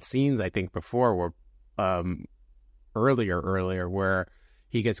 there's even scenes I think before where earlier where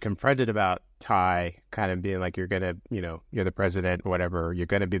he gets confronted about Ty kind of being like, you're gonna, you're the president or whatever, you're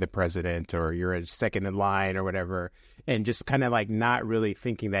gonna be the president, or you're a second in line or whatever, and just kind of like not really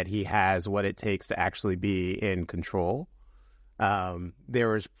thinking that he has what it takes to actually be in control. There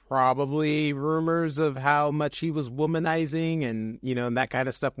was probably rumors of how much he was womanizing and and that kind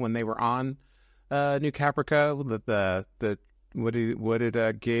of stuff when they were on New Caprica. The what did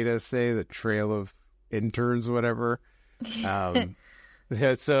Gata say? The trail of interns, whatever.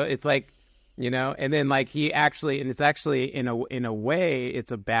 So it's like, and then like he actually, and it's actually in a way,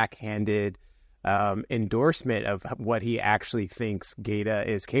 it's a backhanded endorsement of what he actually thinks Gata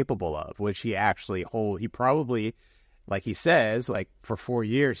is capable of, which he probably, like he says, like for 4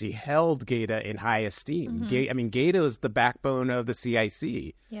 years, he held Gata in high esteem. Mm-hmm. Gata is the backbone of the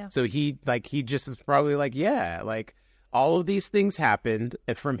CIC. Yeah. So he just is probably like, yeah, like all of these things happened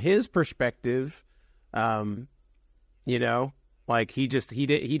from his perspective. Like he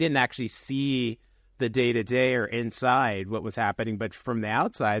didn't actually see the day to day or inside what was happening, but from the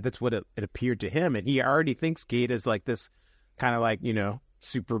outside, that's what it appeared to him. And he already thinks Gata's like this kind of like,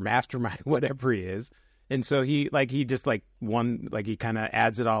 super mastermind, whatever he is. And so he just like he kind of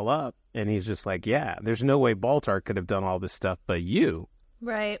adds it all up, and he's just like, yeah, there's no way Baltar could have done all this stuff but you.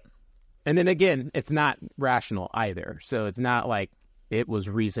 Right. And then again, it's not rational either. So it's not like it was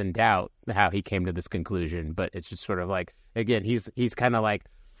reasoned out how he came to this conclusion, but it's just sort of like, again, he's kind of like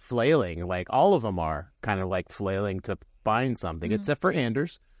flailing, like all of them are kind of like flailing to find something, except for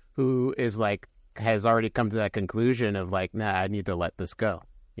Anders, who is like, has already come to that conclusion of like, nah, I need to let this go,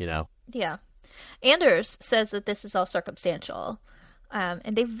 Yeah. Anders says that this is all circumstantial,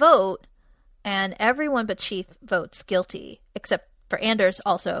 and they vote, and everyone but Chief votes guilty, except for Anders.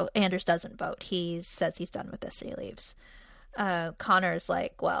 Also, Anders doesn't vote. He says he's done with this and he leaves. Connor's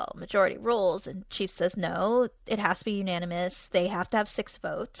like, well, majority rules, and Chief says no, it has to be unanimous. They have to have 6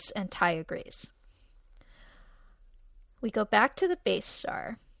 votes, and Ty agrees. We go back to the base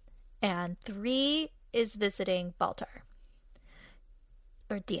star, and 3 is visiting Baltar,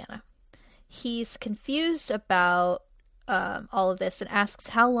 or Deanna. He's confused about all of this and asks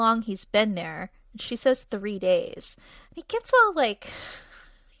how long he's been there. And she says 3 days. And he gets all like,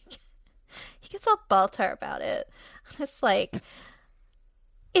 he gets all Baltar about it. It's like,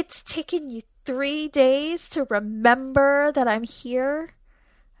 it's taken you 3 days to remember that I'm here?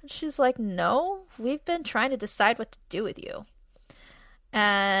 And she's like, no, we've been trying to decide what to do with you.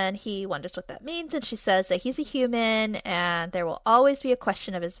 And he wonders what that means, and she says that he's a human and there will always be a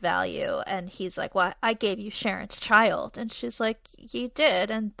question of his value. And he's like, well, I gave you Sharon's child. And she's like, you did,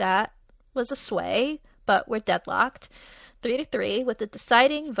 and that was a sway, but we're deadlocked 3-3, with the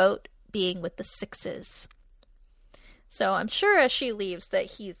deciding vote being with the 6s. So I'm sure as she leaves that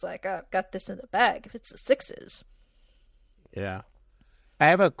he's like, oh, I've got this in the bag if it's the 6s. Yeah. I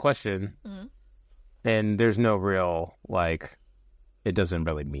have a question, and there's no real, like, it doesn't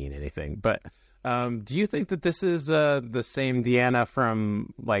really mean anything, but do you think that this is the same Deanna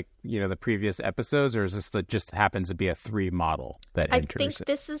from, like, the previous episodes, or is this just happens to be a 3 model that enters? I think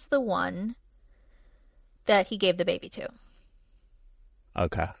this is the one that he gave the baby to.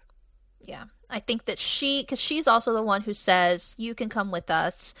 Okay. Yeah. I think that because she's also the one who says, you can come with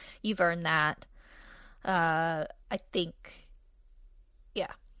us, you've earned that. I think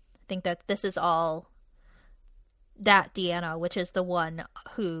that this is all that Deanna, which is the one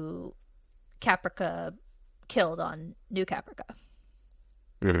who Caprica killed on New Caprica.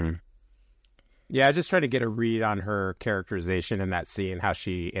 Mm-hmm. Yeah, I just try to get a read on her characterization in that scene, how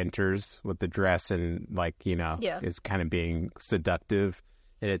she enters with the dress and, like, is kind of being seductive.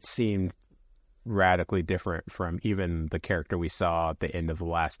 And it seemed radically different from even the character we saw at the end of the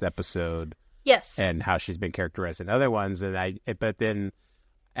last episode. Yes. And how she's been characterized in other ones. And but then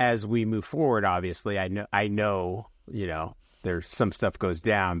as we move forward, obviously, I know, there's some stuff goes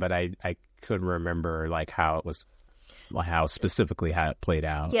down, but I couldn't remember like how it was, how specifically how it played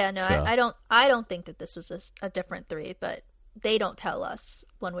out. Yeah, no, so. I don't think that this was a different 3, but they don't tell us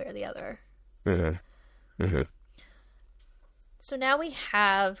one way or the other. Mm-hmm. Mm-hmm. So now we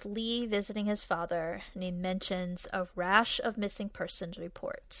have Lee visiting his father, and he mentions a rash of missing persons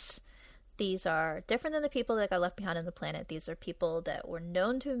reports. These are different than the people that got left behind on the planet. These are people that were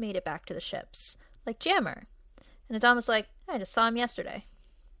known to have made it back to the ships, like Jammer. And Adama's like, I just saw him yesterday.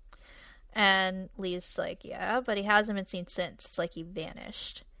 And Lee's like, yeah, but he hasn't been seen since. It's like he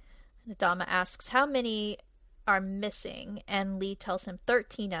vanished. And Adama asks how many are missing, and Lee tells him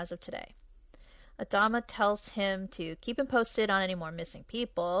 13 as of today. Adama tells him to keep him posted on any more missing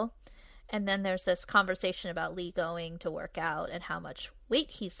people. And then there's this conversation about Lee going to work out and how much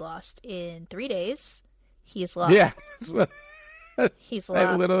weight he's lost in 3 days. He's lost. Yeah. He's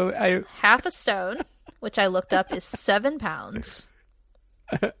lost half a stone, which I looked up is 7 pounds.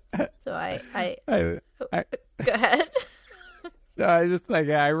 So I go ahead. No,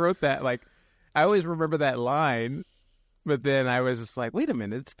 I wrote that, like, I always remember that line, but then I was just like, wait a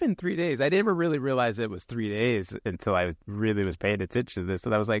minute, it's been 3 days. I never really realized it was 3 days until I really was paying attention to this.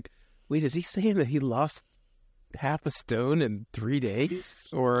 And I was like, wait, is he saying that he lost half a stone in 3 days?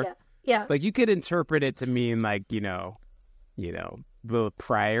 Or, yeah. Like, you could interpret it to mean, like, the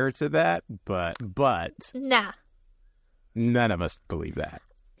prior to that, but Nah. none of us believe that.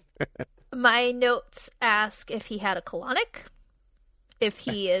 My notes ask if he had a colonic, if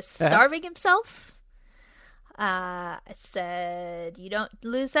he is starving himself. I said, you don't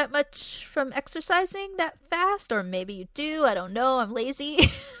lose that much from exercising that fast, or maybe you do. I don't know. I'm lazy.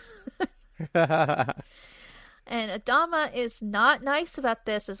 And Adama is not nice about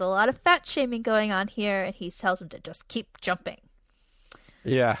this. There's a lot of fat shaming going on here, and he tells him to just keep jumping.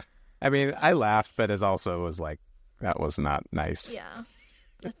 Yeah. I mean, I laughed, but it also was like, that was not nice. Yeah.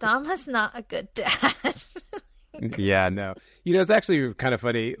 Adama's not a good dad. Yeah, no. It's actually kind of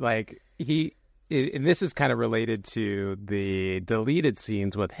funny. Like, and this is kind of related to the deleted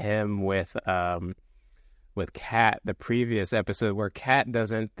scenes with him with Kat, the previous episode, where Kat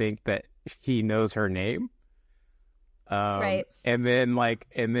doesn't think that he knows her name. Right. And then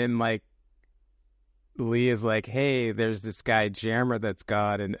Lee is like, hey, there's this guy Jammer that's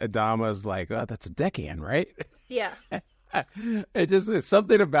gone, and Adama's like, oh, that's a deckhand, right? Yeah. It's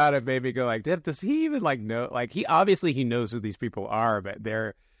something about it made me go like, does he even like know? Like, he knows who these people are, but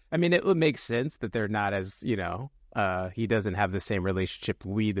it would make sense that they're not as, he doesn't have the same relationship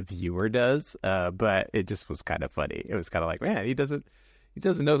we, the viewer, does. But it just was kind of funny. It was kind of like, man, he doesn't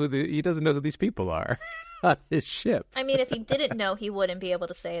know who these people are on his ship. I mean, if he didn't know, he wouldn't be able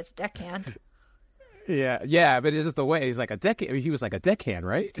to say it's deckhand. Yeah, but it's just the way he's like a deckhand. He was like a deckhand,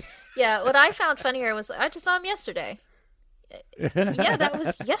 right? Yeah, what I found funnier was I just saw him yesterday. Yeah, that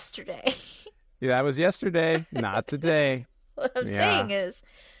was yesterday. Yeah, that was yesterday, not today. What I'm saying is,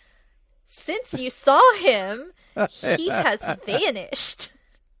 since you saw him, he has vanished.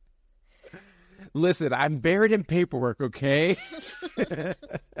 Listen, I'm buried in paperwork, okay?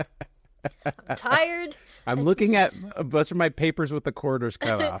 I'm tired. I'm looking at a bunch of my papers with the corners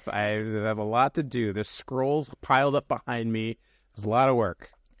cut off. I have a lot to do. There's scrolls piled up behind me. There's a lot of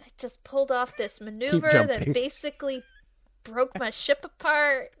work. I just pulled off this maneuver that basically broke my ship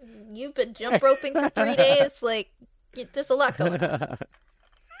apart. You've been jump roping for 3 days. Like, there's a lot going on.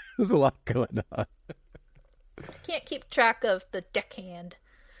 There's a lot going on. I can't keep track of the deckhand.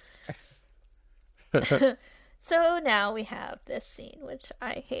 So now we have this scene, which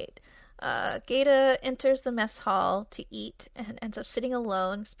I hate. Gaeta enters the mess hall to eat and ends up sitting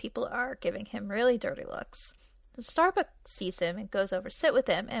alone because people are giving him really dirty looks. Starbuck sees him and goes over to sit with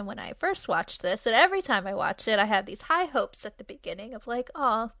him, and when I first watched this, and every time I watched it, I had these high hopes at the beginning of like,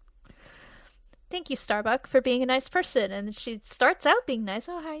 oh, thank you, Starbuck, for being a nice person. And she starts out being nice.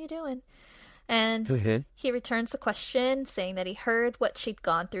 Oh, how are you doing? And he returns the question, saying that he heard what she'd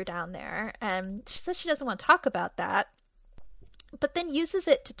gone through down there. And she says she doesn't want to talk about that, but then uses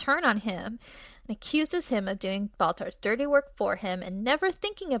it to turn on him and accuses him of doing Baltar's dirty work for him and never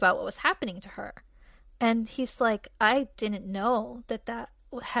thinking about what was happening to her. And he's like, I didn't know that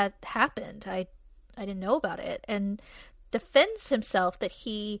had happened. I didn't know about it. And defends himself that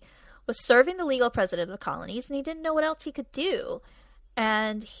he was serving the legal president of the colonies and he didn't know what else he could do.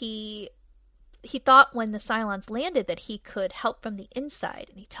 And he thought when the Cylons landed that he could help from the inside.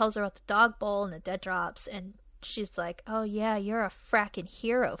 And he tells her about the dog bowl and the dead drops. And she's like, oh yeah, you're a frackin'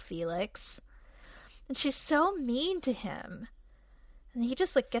 hero, Felix. And she's so mean to him. And he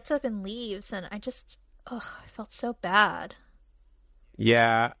just like gets up and leaves. And I felt so bad.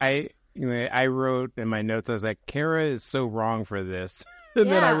 Yeah, I wrote in my notes, I was like, Kara is so wrong for this. And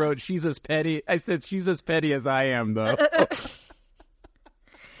then I wrote, she's as petty. I said, she's as petty as I am, though.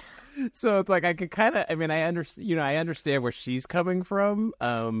 So it's like, I could kind of, I understand where she's coming from,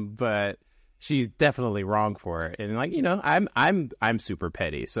 but she's definitely wrong for it. And like, I'm super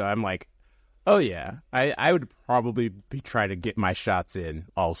petty, so I'm like, oh yeah, I would probably be trying to get my shots in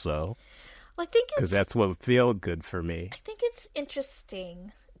also. Well, I think because that's what would feel good for me. I think it's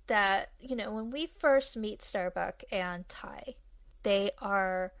interesting that, when we first meet Starbuck and Ty, they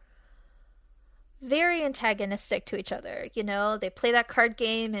are very antagonistic to each other. They play that card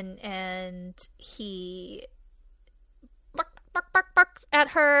game and he barks at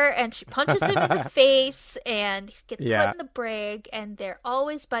her and she punches him in the face and he gets put in the brig and they're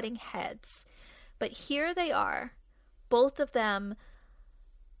always butting heads. But here they are, both of them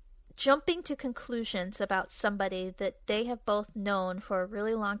jumping to conclusions about somebody that they have both known for a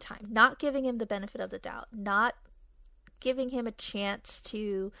really long time, not giving him the benefit of the doubt, not giving him a chance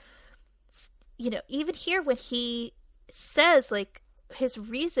to, even here when he says, like, his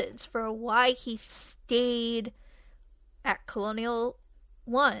reasons for why he stayed at Colonial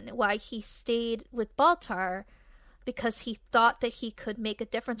 1, why he stayed with Baltar, because he thought that he could make a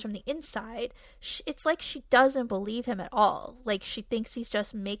difference from the inside. It's like she doesn't believe him at all. Like, she thinks he's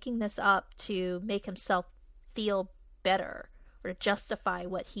just making this up to make himself feel better or justify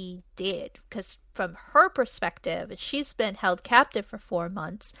what he did. Because from her perspective, she's been held captive for 4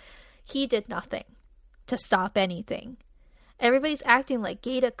 months. He did nothing to stop anything. Everybody's acting like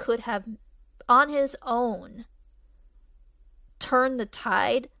Gaeta could have, on his own, turned the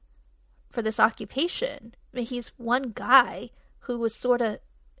tide for this occupation. I mean, he's one guy who was sort of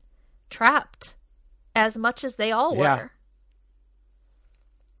trapped as much as they all were.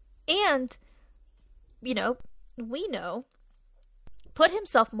 And, we know, put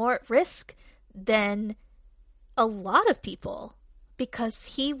himself more at risk than a lot of people because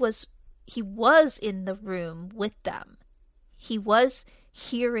he was in the room with them. He was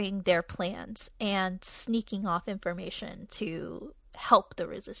hearing their plans and sneaking off information to help the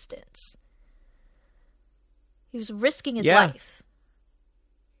resistance. He was risking his life.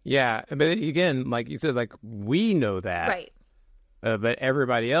 Yeah, but again, like you said, like, we know that. Right. But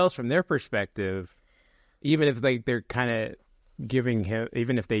everybody else, from their perspective, even if they're kind of giving him,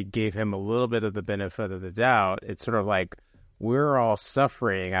 even if they gave him a little bit of the benefit of the doubt, it's sort of like, we're all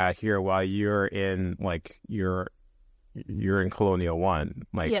suffering out here while you're in, like, you're in Colonial 1,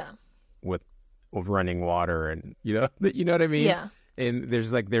 like, with running water and, you know what I mean? Yeah. And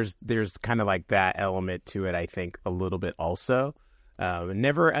there's kind of like that element to it, I think, a little bit also.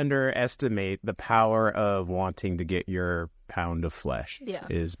 Never underestimate the power of wanting to get your pound of flesh. Yeah.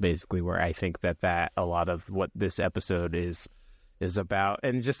 Is basically where I think that a lot of what this episode is about.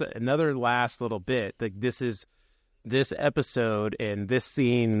 And just another last little bit, like, this episode and this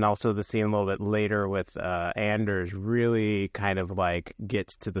scene, and also the scene a little bit later with Anders, really kind of like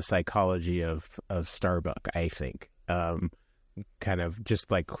gets to the psychology of Starbuck, I think. Kind of just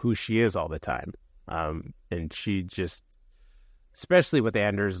like who she is all the time. And she just, especially with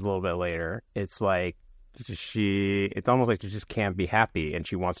Anders a little bit later, it's like it's almost like she just can't be happy and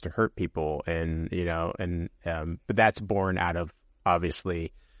she wants to hurt people, and but that's born out of,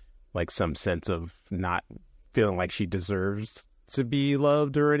 obviously, like, some sense of not feeling like she deserves to be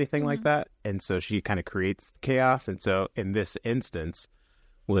loved or anything like that. And so she kind of creates chaos. And so in this instance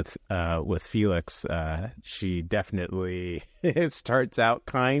with Felix, she definitely starts out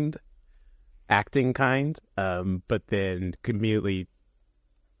acting kind, but then immediately,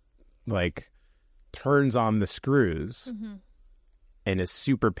 like, turns on the screws and is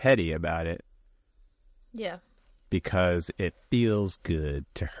super petty about it. Yeah. Because it feels good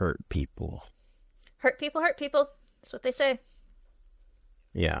to hurt people. Hurt people. That's what they say.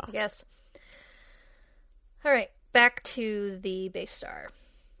 Yeah. I guess. All right. Back to the base star.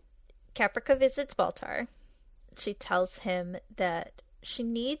 Caprica visits Baltar. She tells him that she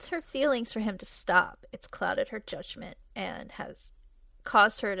needs her feelings for him to stop. It's clouded her judgment and has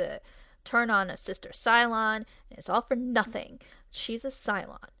caused her to turn on a sister Cylon. And it's all for nothing. She's a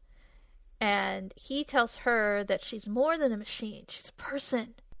Cylon. And he tells her that she's more than a machine. She's a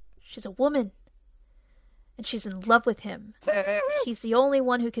person. She's a woman. And she's in love with him. He's the only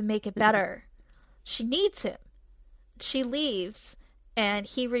one who can make it better. She needs him. She leaves, and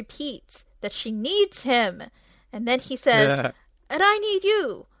he repeats that she needs him. And then he says, and I need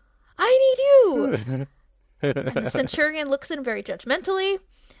you. I need you. And the Centurion looks at him very judgmentally,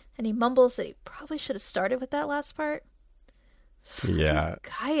 and he mumbles that he probably should have started with that last part. Yeah.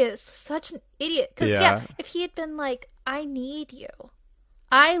 Gaius, such an idiot. Because, if he had been like, I need you.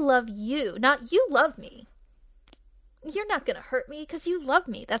 I love you. Not you love me. You're not going to hurt me because you love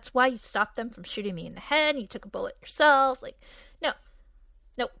me. That's why you stopped them from shooting me in the head. You took a bullet yourself. Like, no.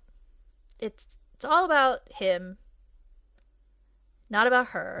 Nope. It's all about him, not about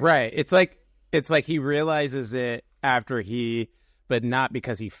her. Right. It's like it's like he realizes it after but not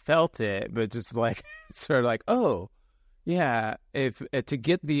because he felt it, but just like sort of like, oh, yeah, if to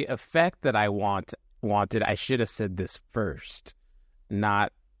get the effect that I wanted, I should have said this first,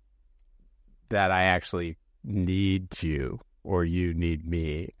 not that I actually need you or you need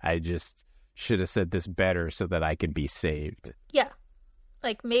me. I just should have said this better so that I can be saved. Yeah.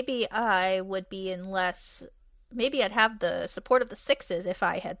 Like, maybe I would be maybe I'd have the support of the sixes if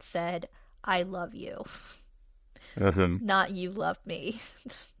I had said, I love you. Not you love me.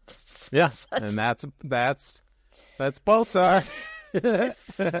 Yeah, and that's Baltar.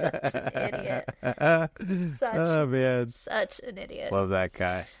 Such an idiot. Oh, man. Such an idiot. Love that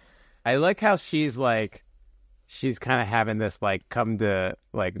guy. I like how she's kind of having this, like, come to,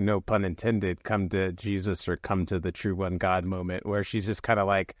 like, no pun intended, come to Jesus or come to the true one God moment, where she's just kind of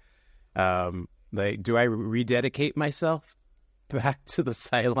like, do I rededicate myself back to the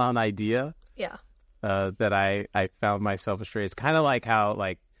Cylon idea? Yeah. That I found myself astray. It's kind of like how,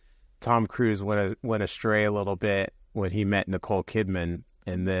 like, Tom Cruise went astray a little bit when he met Nicole Kidman,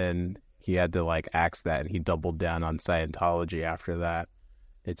 and then he had to, like, axe that, and he doubled down on Scientology after that.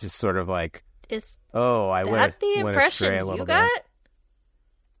 It's just sort of like, I went astray a little bit. Got?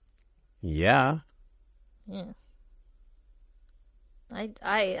 Yeah.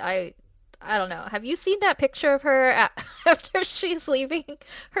 I don't know. Have you seen that picture of her after she's leaving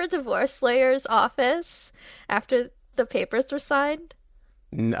her divorce lawyer's office after the papers were signed?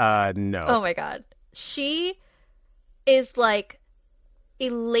 No. Oh my god. She is, like,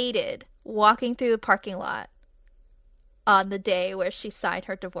 elated walking through the parking lot on the day where she signed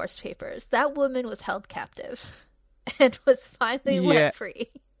her divorce papers. That woman was held captive and was finally let free.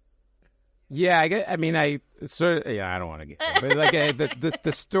 Yeah, I don't want to get, but like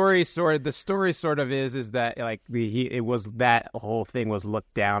the story sort of is that, like, that whole thing was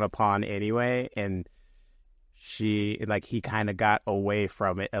looked down upon anyway, and he kind of got away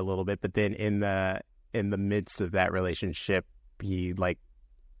from it a little bit, but then in the midst of that relationship,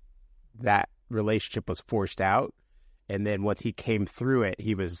 that relationship was forced out, and then once he came through it,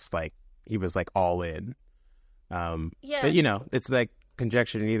 he was like all in. Yeah. But it's like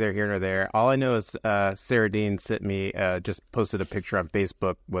conjecture, neither here nor there. All I know is Sarah Dean sent me, just posted a picture on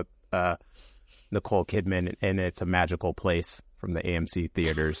Facebook with Nicole Kidman, and it's a magical place from the AMC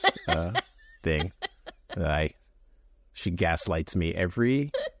theaters thing. She gaslights me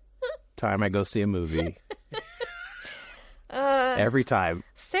every time I go see a movie. Every time.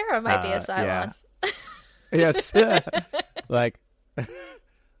 Sarah might be a Cylon. Yeah. Yes.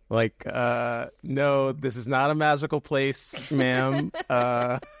 No, this is not a magical place, ma'am.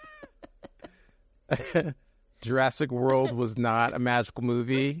 Jurassic World was not a magical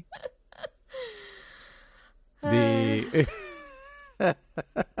movie. It's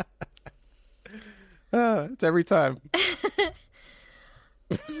every time.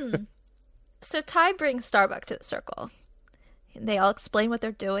 So Ty brings Starbuck to the circle. They all explain what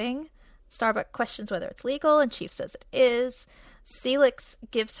they're doing. Starbuck questions whether it's legal, and Chief says it is. Celix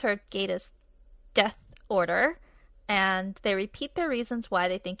gives her Gata's death order, and they repeat their reasons why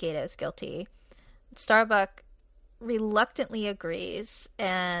they think Gata is guilty. Starbuck reluctantly agrees,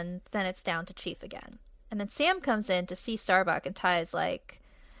 and then it's down to Chief again. And then Sam comes in to see Starbuck, and Ty is like,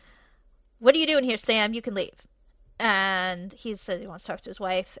 "What are you doing here, Sam? You can leave." And he says he wants to talk to his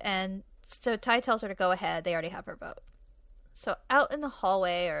wife, and so Ty tells her to go ahead. They already have her vote. So out in the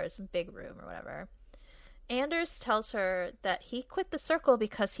hallway, or some big room or whatever, Anders tells her that he quit the circle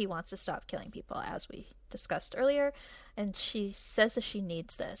because he wants to stop killing people, as we discussed earlier, and she says that she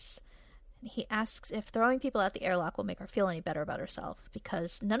needs this. And he asks if throwing people out the airlock will make her feel any better about herself,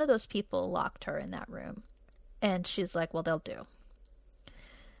 because none of those people locked her in that room. And she's like, well, they'll do.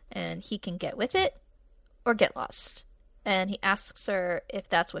 And he can get with it or get lost. And he asks her if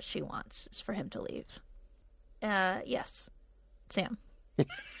that's what she wants, is for him to leave. Yes. Sam.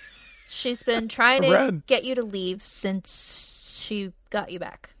 She's been trying to get you to leave since she got you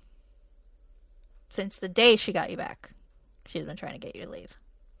back. Since the day she got you back, she's been trying to get you to leave.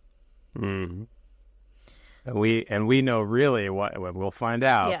 Mm-hmm. And we know really why. Well, we'll find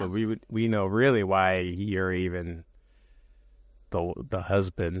out. Yeah. But we know really why you're even the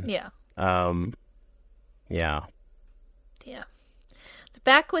husband. Yeah. Yeah. Yeah.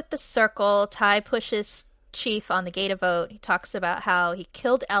 Back with the circle, Ty pushes Chief on the Gata vote. He talks about how he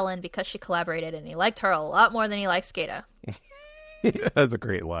killed Ellen because she collaborated, and he liked her a lot more than he likes Gata. That's a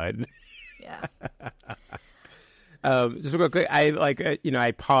great line. Yeah. Just real quick,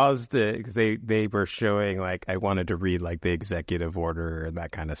 I paused it because they were showing, like, I wanted to read, like, the executive order and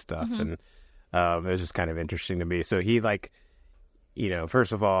that kind of stuff, and it was just kind of interesting to me. So he, like,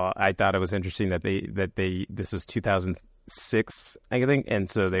 first of all, I thought it was interesting that this was 2006, I think, and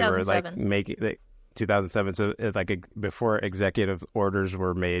so they were like 2007. So like before executive orders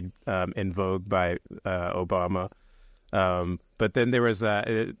were made in vogue by Obama. But then there was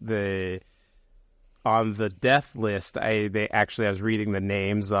on the death list. I was reading the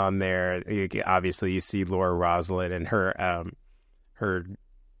names on there. Obviously, you see Laura Roslin, and her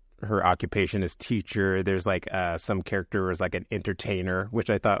occupation is teacher. There's like some character was like an entertainer, which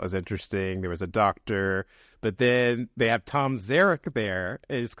I thought was interesting. There was a doctor, but then they have Tom Zarek there.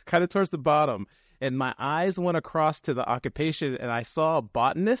 It's kind of towards the bottom. And my eyes went across to the occupation, and I saw a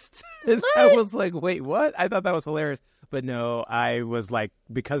botanist. And I was like, wait, what? I thought that was hilarious. But no, I was like,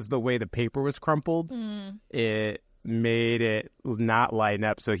 because the way the paper was crumpled, it made it not line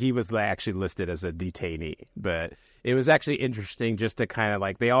up. So he was actually listed as a detainee. But it was actually interesting just to kind of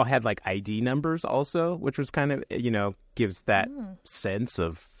like, they all had like ID numbers also, which was kind of, gives that sense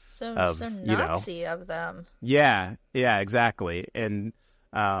of, so Nazi of them. Yeah, exactly. And,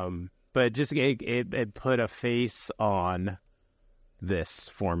 but just it put a face on this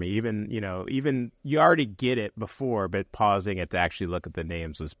for me. Even you already get it before, but pausing it to actually look at the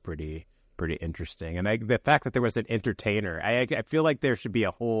names was pretty interesting. And the fact that there was an entertainer, I feel like there should be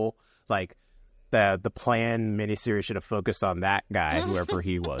a whole like the Plan miniseries should have focused on that guy, whoever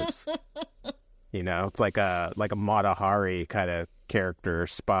he was. It's like a Mata Hari kind of character,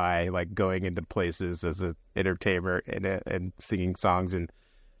 spy, like going into places as an entertainer and singing songs and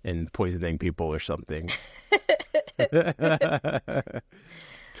poisoning people or something.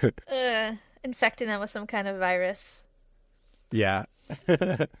 Infecting them with some kind of virus. Yeah.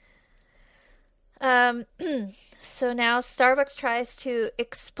 So now Starbucks tries to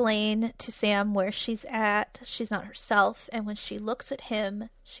explain to Sam where she's at. She's not herself, and when she looks at him,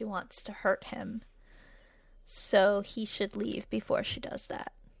 she wants to hurt him. So he should leave before she does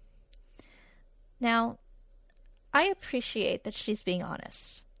that. Now, I appreciate that she's being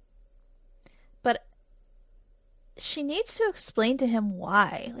honest. But she needs to explain to him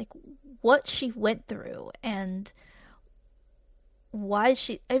why, like what she went through and why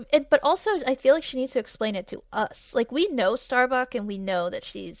but also I feel like she needs to explain it to us. Like, we know Starbuck and we know that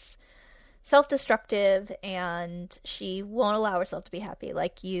she's self-destructive and she won't allow herself to be happy,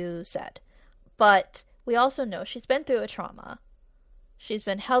 like you said. But we also know she's been through a trauma. She's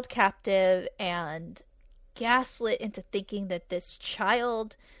been held captive and gaslit into thinking that this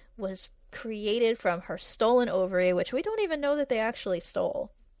child was created from her stolen ovary, which we don't even know that they actually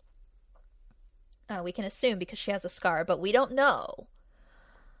stole. We can assume because she has a scar, but we don't know.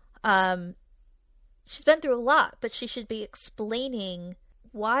 She's been through a lot, but she should be explaining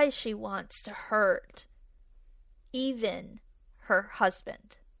why she wants to hurt even her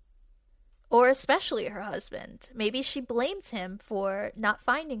husband. Or especially her husband. Maybe she blames him for not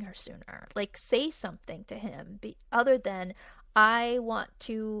finding her sooner. Like, say something to him other than, I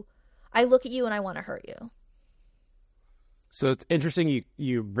look at you and I want to hurt you. So it's interesting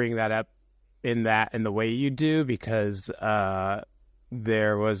you bring that up in the way you do, because I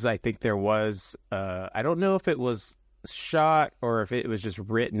don't know if it was shot or if it was just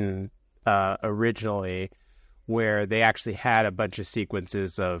written originally, where they actually had a bunch of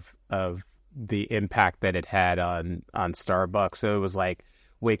sequences of the impact that it had on Starbucks. So it was like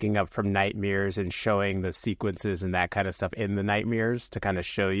waking up from nightmares and showing the sequences and that kind of stuff in the nightmares to kind of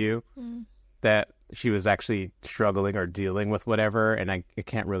show you that she was actually struggling or dealing with whatever. And I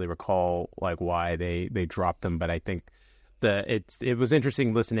can't really recall like why they dropped them, but I think it was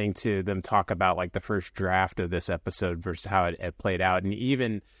interesting listening to them talk about like the first draft of this episode versus how it played out. And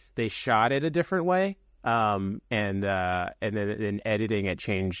even they shot it a different way. And then in editing it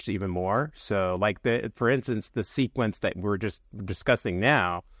changed even more. So like for instance, the sequence that we're just discussing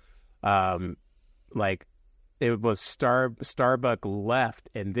now, like it was Starbuck left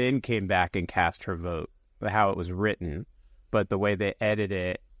and then came back and cast her vote, how it was written, but the way they edited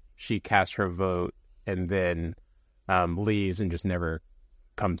it, she cast her vote and then leaves and just never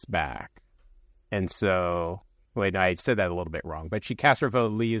comes back. And so, wait, no, I said that a little bit wrong, but she casts her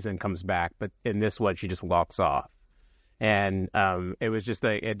vote, leaves, and comes back. But in this one, she just walks off. And it was just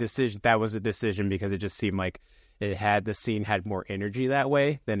a decision. That was a decision because it just seemed like the scene had more energy that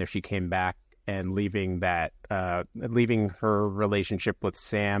way than if she came back, and leaving her relationship with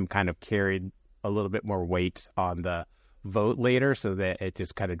Sam kind of carried a little bit more weight on the vote later, so that it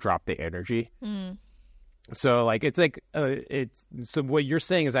just kind of dropped the energy. So like so what you're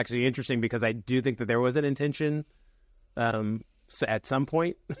saying is actually interesting, because I do think that there was an intention at some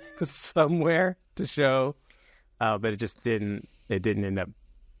point somewhere to show, but it just didn't end up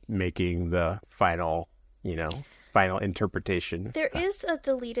making the final final interpretation. There is a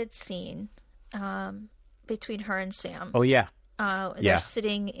deleted scene between her and Sam. Oh yeah, They're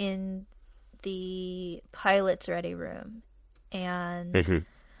sitting in the pilot's ready room, and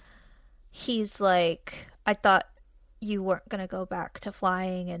he's like, I thought you weren't going to go back to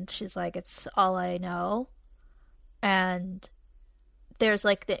flying, and she's like, it's all I know. And there's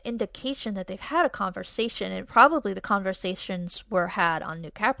like the indication that they've had a conversation, and probably the conversations were had on New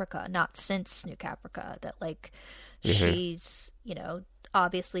Caprica, not since New Caprica, that like she's, you know,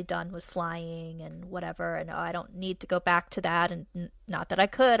 obviously done with flying and whatever, and I don't need to go back to that, and not that I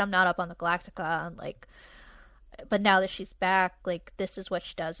could, I'm not up on the Galactica, and like, but now that she's back, like, this is what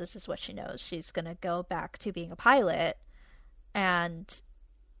she does, this is what she knows, she's gonna go back to being a pilot. And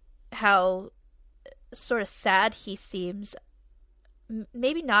how sort of sad he seems,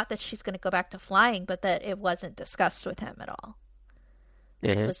 maybe not that she's going to go back to flying, but that it wasn't discussed with him at all.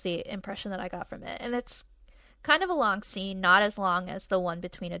 Was the impression that I got from it. And it's kind of a long scene, not as long as the one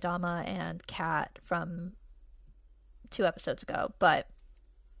between Adama and Kat from 2 episodes ago, but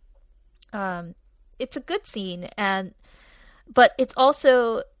it's a good scene, but it's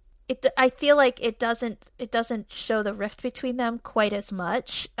also, I feel like it doesn't show the rift between them quite as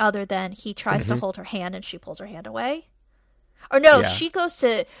much, other than he tries to hold her hand and she pulls her hand away. Or no, she goes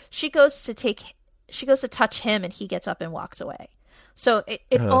to touch him and he gets up and walks away. So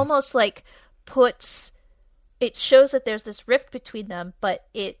it almost like it shows that there's this rift between them, but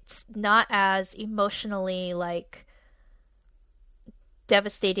it's not as emotionally like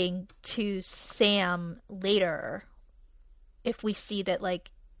devastating to Sam later, if we see that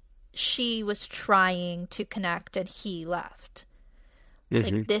like she was trying to connect and he left.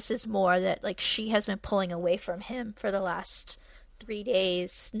 Like, this is more that like she has been pulling away from him for the last 3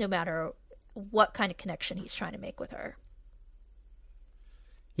 days, no matter what kind of connection he's trying to make with her.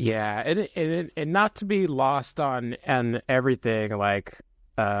 Yeah, and not to be lost on and everything, like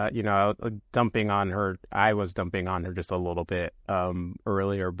you know, dumping on her. I was dumping on her just a little bit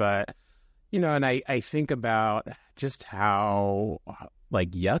earlier, but you know, and I think about just how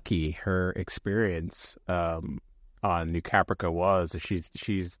like yucky her experience on New Caprica was.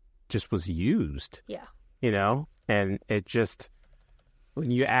 She's just was used. Yeah. You know, and it just,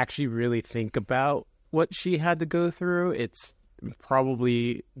 when you actually really think about what she had to go through, it's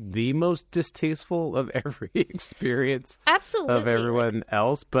probably the most distasteful of every experience Absolutely. of everyone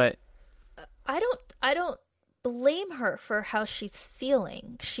else. But I don't blame her for how she's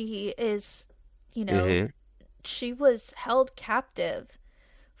feeling. She is, you know, she was held captive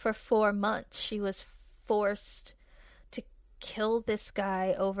for 4 months. She was forced to kill this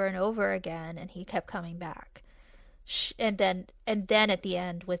guy over and over again, and he kept coming back. And then at the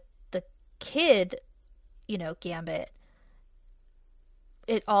end with the kid, you know, Gambit,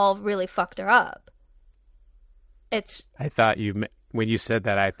 it all really fucked her up. I thought when you said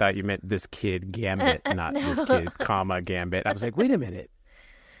that, I thought you meant this kid Gambit, not no. this kid, comma, Gambit. I was like, wait a minute.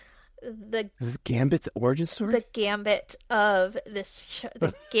 Is this Gambit's origin story? The Gambit of this,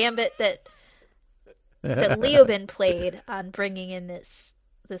 the Gambit that Leoben played on bringing in this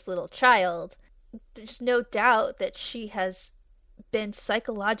little child. There's no doubt that she has been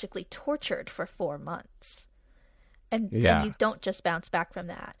psychologically tortured for 4 months. And you don't just bounce back from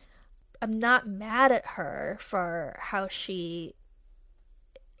that. I'm not mad at her for how she,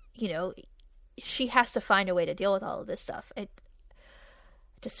 you know, she has to find a way to deal with all of this stuff. I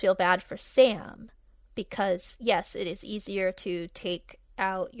just feel bad for Sam, because yes, it is easier to take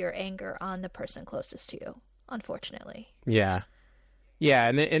out your anger on the person closest to you, unfortunately. Yeah. Yeah,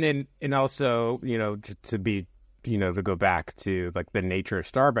 and also, you know, to be, you know, to go back to like the nature of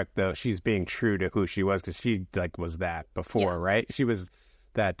Starbuck, though, she's being true to who she was, because she like was that before, right? She was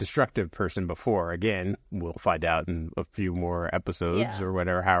that destructive person before. Again, we'll find out in a few more episodes or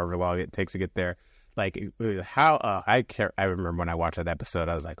whatever, however long it takes to get there. Like how I remember when I watched that episode,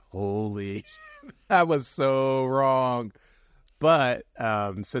 I was like, holy, that was so wrong. But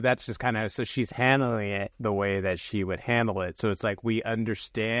so that's just kind of, so she's handling it the way that she would handle it. So it's like we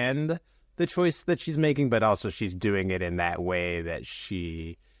understand the choice that she's making, but also she's doing it in that way that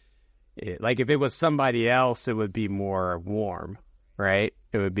like if it was somebody else, it would be more warm, right?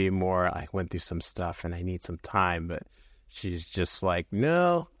 It would be more, I went through some stuff and I need some time, but she's just like,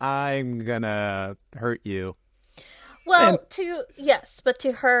 no, I'm gonna hurt you. Well, but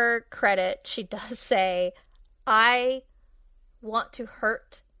to her credit, she does say, I want to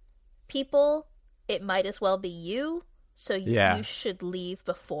hurt people, it might as well be you, so you should leave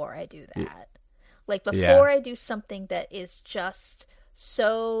before I do that. Like, before I do something that is just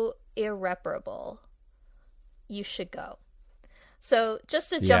so irreparable, you should go. So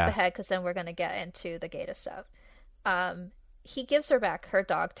just to jump ahead, because then we're going to get into the Gata stuff. he gives her back her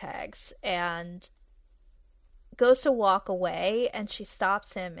dog tags and goes to walk away, and she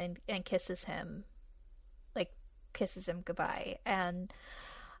stops him and kisses him, like kisses him goodbye. And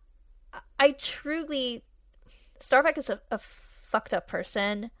I truly, Starbuck is a fucked up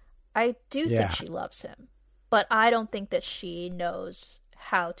person. I do think she loves him, but I don't think that she knows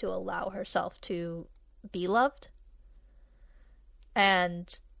how to allow herself to be loved.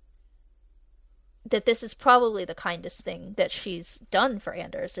 And that this is probably the kindest thing that she's done for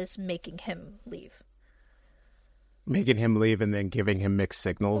Anders, is making him leave. Making him leave and then giving him mixed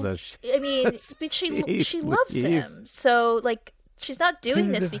signals I mean, but she loves him. So, like, she's not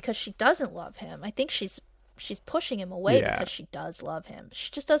doing this because she doesn't love him. I think she's pushing him away because she does love him.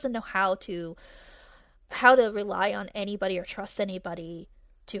 She just doesn't know how to rely on anybody or trust anybody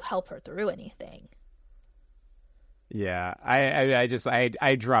to help her through anything. Yeah,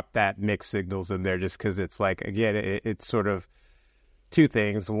 I dropped that mixed signals in there just because it's like, again, it's sort of two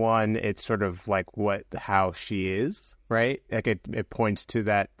things. One, it's sort of like how she is, right? Like it points to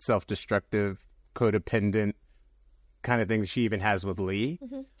that self-destructive, codependent kind of thing that she even has with Lee.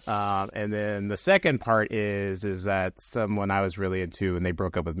 And then the second part is that someone I was really into, and they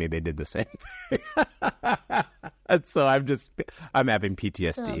broke up with me, they did the same thing. And so I'm having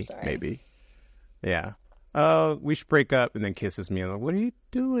PTSD, maybe. Yeah. Oh, we should break up, and then kisses me. I'm like, what are you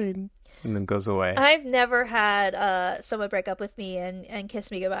doing? And then goes away. I've never had someone break up with me and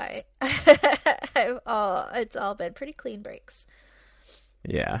kiss me goodbye. It's all been pretty clean breaks.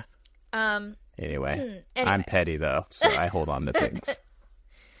 Yeah. Anyway, I'm petty though, so I hold on to things.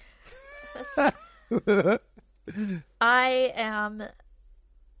 I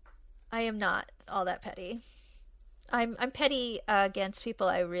am not all that petty. I'm petty against people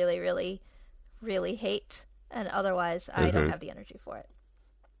I really, really, really hate, and otherwise I don't have the energy for it.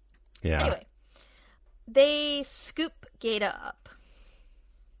 Yeah. Anyway, they scoop Gata up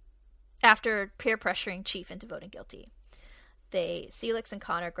after peer pressuring Chief into voting guilty. Celix and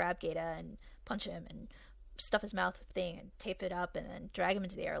Connor grab Gata and punch him and stuff his mouth with a thing and tape it up and then drag him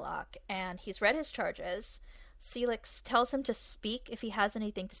into the airlock. And he's read his charges. Celix tells him to speak if he has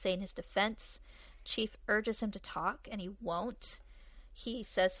anything to say in his defense. Chief urges him to talk, and he won't. He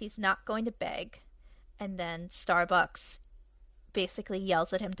says he's not going to beg, and then Starbucks basically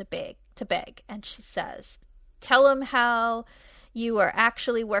yells at him to beg, and she says, tell him how you are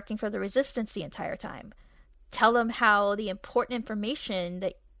actually working for the Resistance the entire time. Tell him how the important information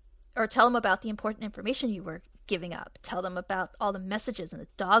tell him about the important information you were giving up. Tell them about all the messages and the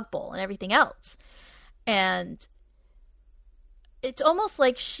dog bowl and everything else. And it's almost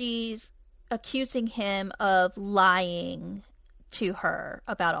like she's accusing him of lying to her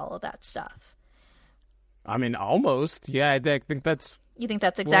about all of that stuff. I mean, almost. Yeah, I think that's... You think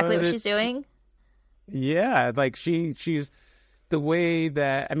that's exactly what she's doing? Yeah, like she's... The way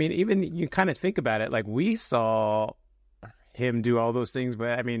that... I mean, even you kind of think about it, like we saw him do all those things,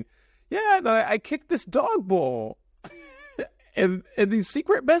 but I mean, yeah, I kicked this dog bowl. and these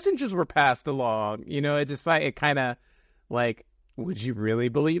secret messages were passed along. You know, it just like, it kind of like, would you really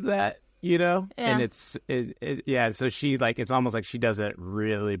believe that? You know? Yeah. And yeah, so she like, it's almost like she doesn't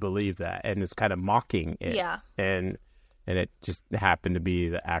really believe that and is kind of mocking it. Yeah. And it just happened to be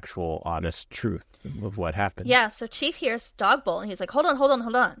the actual honest truth of what happened. Yeah, so Chief hears dog bowl and he's like, hold on.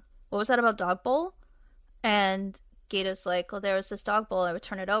 What was that about dog bowl? And Gata's like, well, there was this dog bowl. I would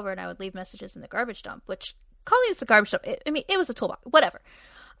turn it over and I would leave messages in the garbage dump, which calling this a garbage dump, it was a toolbox, whatever.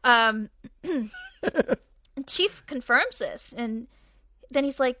 Chief confirms this, and then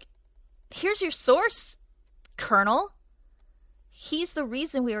he's like, here's your source, Colonel. He's the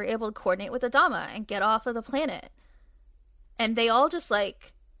reason we were able to coordinate with Adama and get off of the planet. And they all just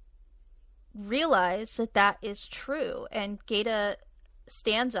like realize that is true. And Gata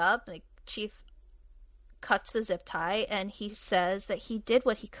stands up, like Chief cuts the zip tie, and he says that he did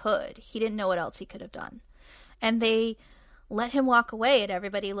what he could. He didn't know what else he could have done. And they let him walk away, and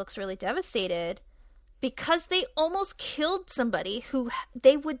everybody looks really devastated because they almost killed somebody who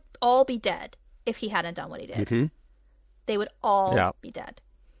they would all be dead if he hadn't done what he did. Mm-hmm. They would all be dead.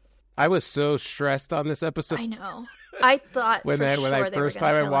 I was so stressed on this episode. I know. I thought when I first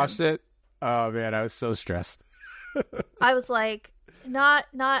time I watched it, oh man, I was so stressed. I was like, not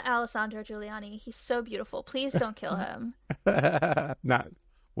Alessandro Giuliani. He's so beautiful. Please don't kill him.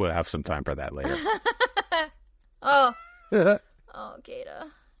 We'll have some time for that later. Oh,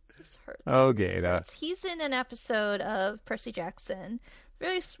 Gata. He's hurt. Oh, Gata. He's in an episode of Percy Jackson.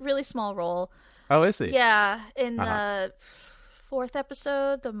 Really, really small role. Oh, is he? Yeah, in the 4th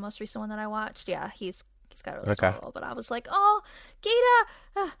episode, the most recent one that I watched. Yeah, he's got a really small role. But I was like, oh,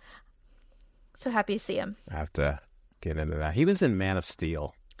 Gata. So happy to see him. I have to get into that. He was in Man of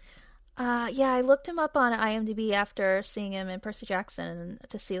Steel. Yeah, I looked him up on IMDb after seeing him in Percy Jackson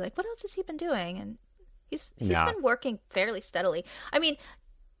to see like what else has he been doing, and he's been working fairly steadily. I mean,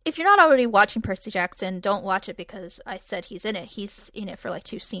 if you're not already watching Percy Jackson, don't watch it because I said he's in it. He's in it for like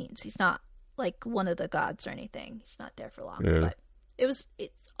 2 scenes. He's not like one of the gods or anything. He's not there for long. Yeah. But it's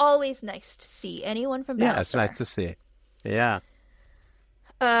always nice to see anyone from Battlestar. Yeah, it's nice to see. Yeah.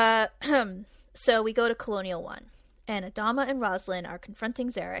 So we go to Colonial 1. And Adama and Roslin are confronting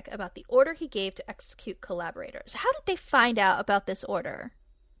Zarek about the order he gave to execute collaborators. How did they find out about this order?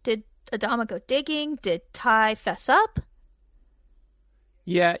 Did Adama go digging? Did Ty fess up?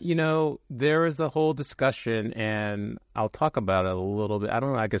 Yeah, there was a whole discussion, and I'll talk about it a little bit. I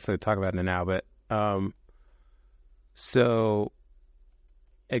don't know, I guess I'll talk about it now, but so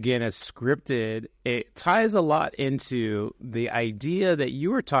again, as scripted, it ties a lot into the idea that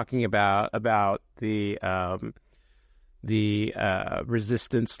you were talking about the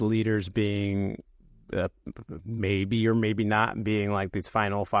resistance leaders being maybe or maybe not being like these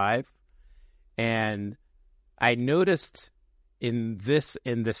final 5. And I noticed in this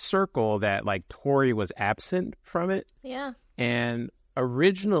circle that like Tori was absent from it. Yeah. And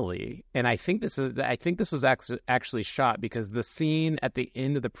originally, and I think this was actually shot because the scene at the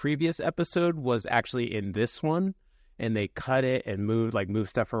end of the previous episode was actually in this one, and they cut it and moved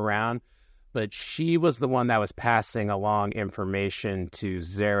stuff around. But she was the one that was passing along information to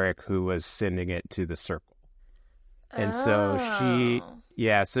Zarek, who was sending it to the circle. And so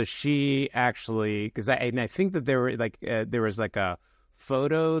she actually, because I think that there were there was like a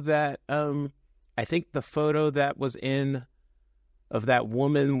photo that I think the photo that was in of that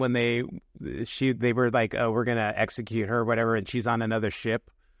woman when they were like, oh, we're gonna execute her or whatever, and she's on another ship.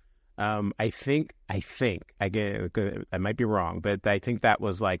 I think I might be wrong, but I think that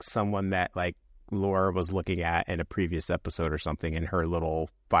was like someone that like Laura was looking at in a previous episode or something in her little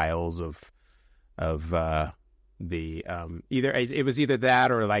files of the either it was either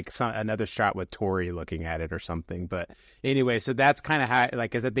that or like another shot with Tori looking at it or something. But anyway, so that's kind of how,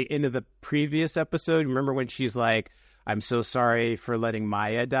 like, is at the end of the previous episode, remember when she's like, I'm so sorry for letting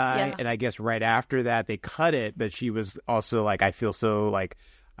Maya die. Yeah. And I guess right after that they cut it, but she was also like, I feel so like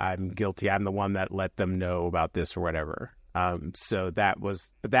I'm guilty. I'm the one that let them know about this or whatever. So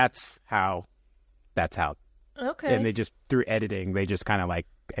that's how. Okay. And they just, through editing, they just kind of like,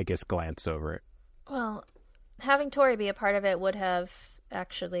 I guess, glance over it. Well, having Tori be a part of it would have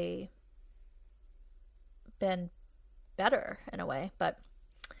actually been better in a way, but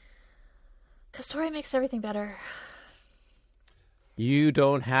because Tori makes everything better. You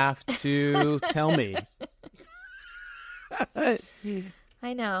don't have to tell me.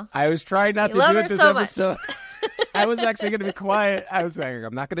 I know. I was trying not to do it this so episode. I was actually going to be quiet. I was saying,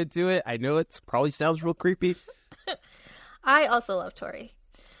 I'm not going to do it. I know it probably sounds real creepy. I also love Tori.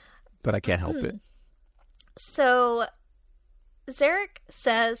 But I can't help it. So, Zarek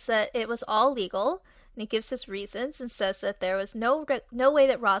says that it was all legal, and he gives his reasons and says that there was no way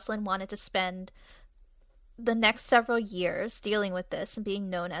that Roslin wanted to spend the next several years dealing with this and being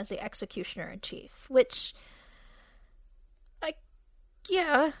known as the executioner-in-chief, which, like,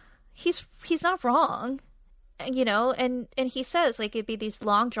 yeah, he's not wrong. And he says, like, it'd be these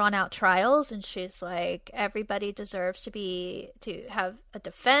long drawn out trials, and she's like, everybody deserves to have a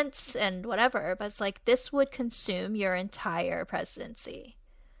defense and whatever, but it's like, this would consume your entire presidency,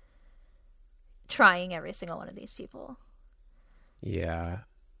 trying every single one of these people. Yeah.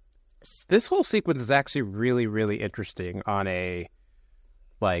 This whole sequence is actually really, really interesting on the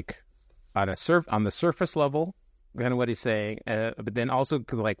surface level, kind of what he's saying, but then also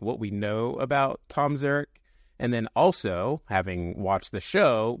like what we know about Tom Zarek. And then also, having watched the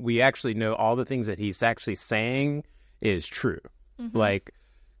show, we actually know all the things that he's actually saying is true. Mm-hmm. Like,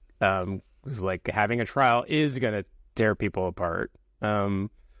 having a trial is going to tear people apart.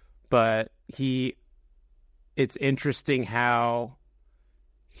 But it's interesting how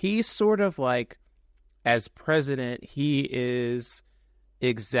he's sort of like, as president, he is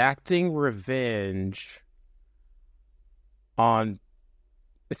exacting revenge on.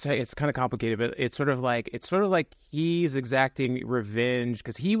 It's kind of complicated, but it's sort of like he's exacting revenge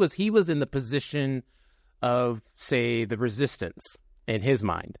because he was in the position of, say, the resistance in his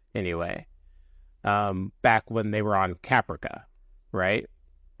mind anyway, back when they were on Caprica, right,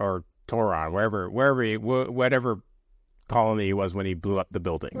 or Toron, whatever colony he was when he blew up the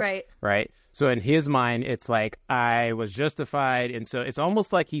building, right. So in his mind, it's like I was justified, and so it's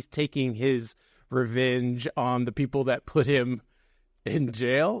almost like he's taking his revenge on the people that put him in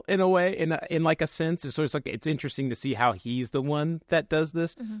jail in a way, in like a sense. So it's like, it's interesting to see how he's the one that does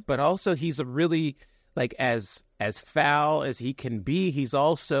this, mm-hmm. but also he's a really like as foul as he can be, he's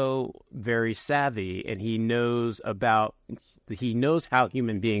also very savvy, and he knows how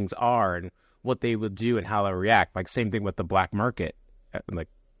human beings are and what they would do and how they react. Like same thing with the black market. Like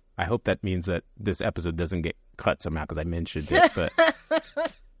I hope that means that this episode doesn't get cut somehow because I mentioned it,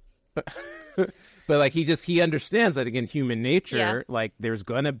 but like he understands that again, human nature, like there's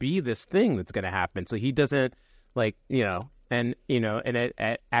gonna be this thing that's gonna happen. So he doesn't like, and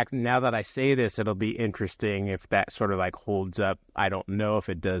now that I say this, it'll be interesting if that sort of like holds up. I don't know if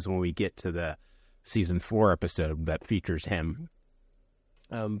it does when we get to the season 4 episode that features him.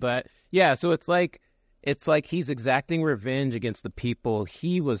 But yeah, so it's like he's exacting revenge against the people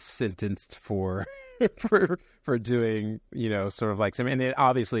he was sentenced for doing, sort of like some, and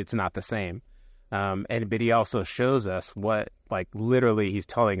obviously it's not the same. But he also shows us what, like literally he's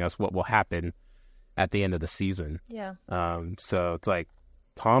telling us what will happen at the end of the season. Yeah. So it's like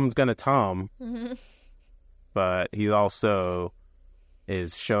Tom's gonna Tom, but he also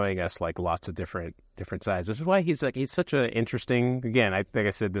is showing us like lots of different sides. This is why he's such an interesting. Again, I think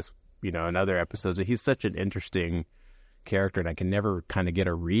I said this, in other episodes. He's such an interesting character, and I can never kind of get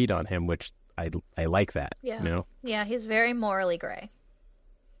a read on him, which I like that. Yeah. Yeah, he's very morally gray.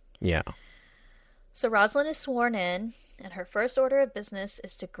 Yeah. So Rosalind is sworn in, and her first order of business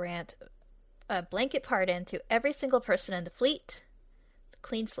is to grant a blanket pardon to every single person in the fleet. It's a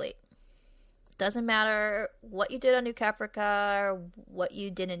clean slate. Doesn't matter what you did on New Caprica or what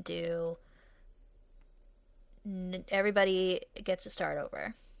you didn't do. Everybody gets to start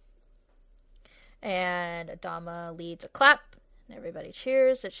over. And Adama leads a clap, and everybody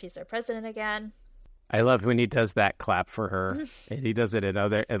cheers that she's their president again. I love when he does that clap for her, and he does it in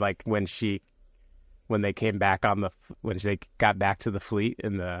other, like when they came back when they got back to the fleet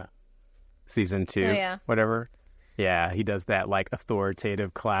in the season 2, whatever. Yeah, he does that like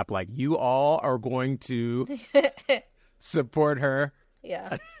authoritative clap, like you all are going to support her.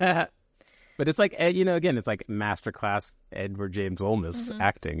 Yeah. But it's like, again, it's like masterclass Edward James Olmos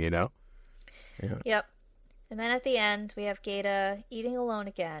acting, Yeah. Yep. And then at the end, we have Gaeta eating alone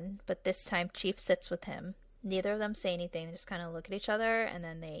again, but this time Chief sits with him. Neither of them say anything. They just kind of look at each other, and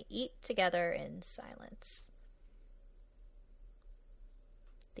then they eat together in silence.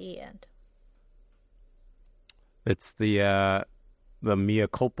 The end. It's the mea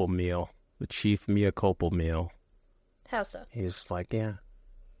culpa meal, the Chief mea culpa meal. How so? He's just like, yeah.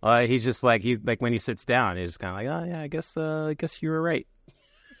 He's just like, when he sits down, he's just kind of like, oh yeah, I guess you were right.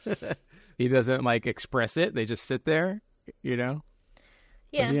 He doesn't like express it. They just sit there, Yeah,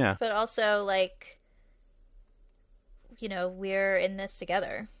 but also like, we're in this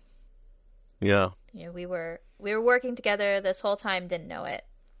together. Yeah. We were working together this whole time, didn't know it.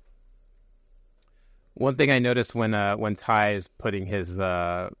 One thing I noticed when Ty is putting he's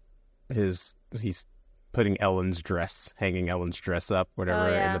putting hanging Ellen's dress up, whatever,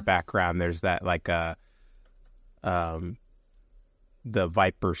 in the background, there's that like the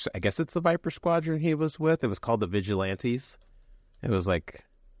Viper, I guess it's the Viper Squadron he was with. It was called the Vigilantes. It was like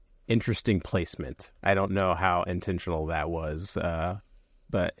interesting placement. I don't know how intentional that was,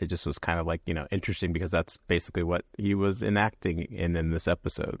 but it just was kind of like, interesting because that's basically what he was enacting in this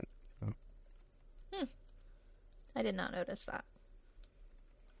episode. I did not notice that.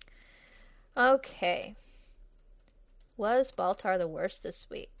 Okay. Was Baltar the worst this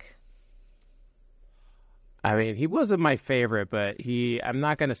week? I mean, he wasn't my favorite, but I'm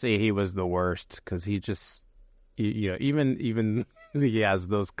not going to say he was the worst because he just, even he has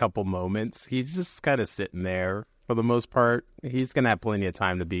those couple moments, he's just kind of sitting there for the most part. He's going to have plenty of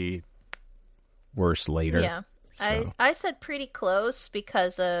time to be worse later. Yeah. So. I said pretty close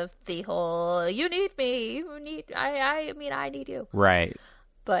because of the whole, you need me, I need you. Right.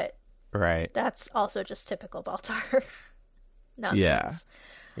 But right. That's also just typical Baltar nonsense.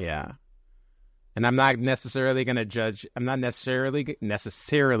 Yeah. And I'm not necessarily going to judge him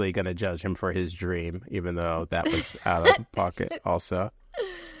for his dream, even though that was out of pocket also.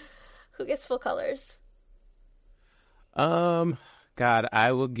 Who gets full colors? God,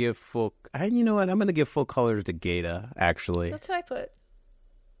 I will give you know what? I'm going to give full colors to Gaeta, actually. That's what I put.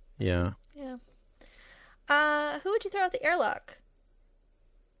 Yeah. Yeah. Who would you throw out the airlock?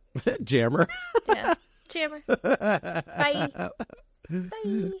 Jammer. Yeah. Jammer. Bye.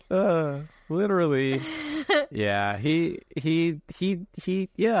 Bye. Literally. Yeah. He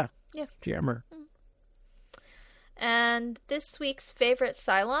yeah. Yeah. Jammer. And this week's favorite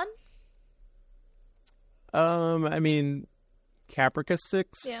Cylon? I mean, Caprica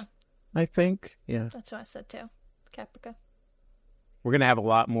 6. Yeah. I think. Yeah. That's what I said too. Caprica. We're going to have a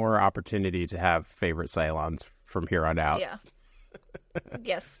lot more opportunity to have favorite Cylons from here on out. Yeah.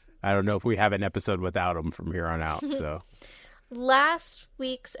 Yes. I don't know if we have an episode without him from here on out. So last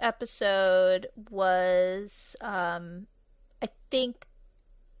week's episode was, I think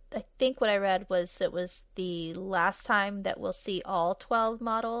what I read was it was the last time that we'll see all 12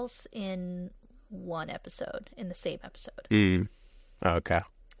 models in one episode, in the same episode. Okay.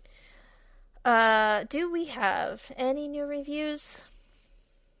 Do we have any new reviews?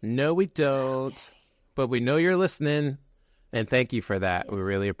 No, we don't. Okay. But we know you're listening, and thank you for that. Yes. We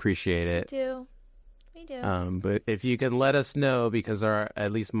really appreciate it. We do. But if you can let us know, because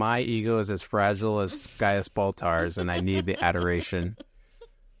at least my ego is as fragile as Gaius Baltar's, and I need the adoration.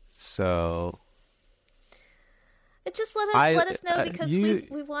 So, just let us know, because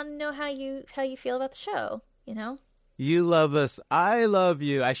we want to know how you feel about the show. You know. You love us. I love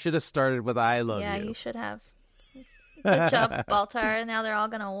you. I should have started with I love you. Yeah, you should have. Good job, Baltar. Now they're all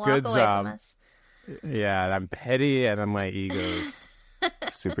gonna walk away from us. Yeah, I'm petty, and my ego's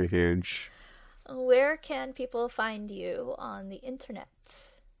super huge. Where can people find you on the internet?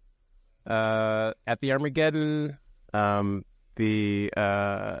 At the Armageddon. Another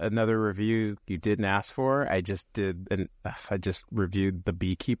review you didn't ask for. I just reviewed The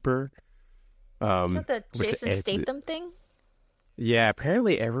Beekeeper. Is that the Jason Statham thing? Yeah,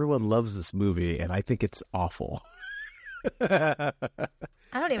 apparently everyone loves this movie, and I think it's awful. I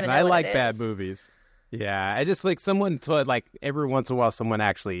don't even know. I like bad movies. Yeah, I just someone told, every once in a while, someone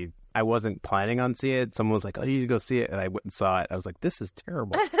actually, I wasn't planning on seeing it. Someone was like, "Oh, you need to go see it," and I went and saw it. I was like, "This is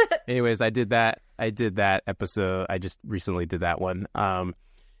terrible." Anyways, I did that episode. I just recently did that one.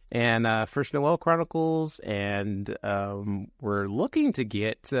 And First Noel Chronicles, and we're looking to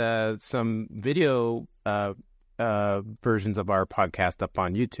get some video versions of our podcast up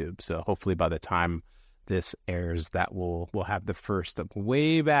on YouTube. So hopefully by the time this airs, that we'll have the first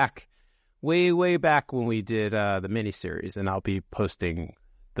way back when we did the miniseries, and I'll be posting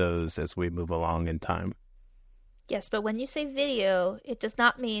those as we move along in time. Yes, but when you say video, it does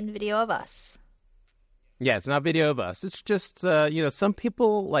not mean video of us. Yeah, it's not video of us. It's just some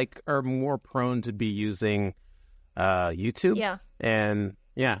people are more prone to be using YouTube. Yeah. And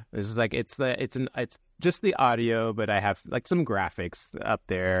yeah, this is it's just the audio, but I have some graphics up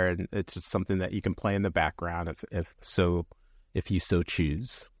there, and it's just something that you can play in the background if you so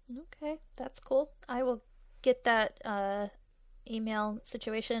choose. Okay, that's cool. I will get that email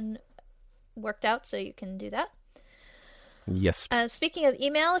situation worked out so you can do that. Yes. Speaking of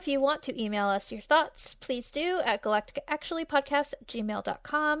email, if you want to email us your thoughts, please do at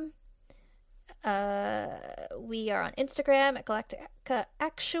galacticaactuallypodcast@gmail.com. We are on Instagram at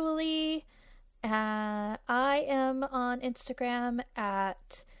galacticaactually. I am on Instagram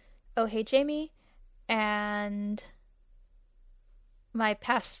at ohheyjamie, and my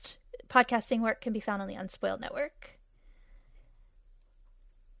past podcasting work can be found on the Unspoiled Network.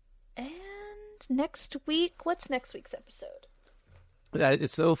 And next week, what's next week's episode?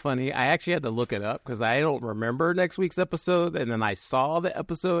 It's so funny. I actually had to look it up because I don't remember next week's episode, and then I saw the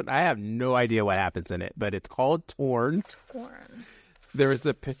episode. I have no idea what happens in it, but it's called Torn. There's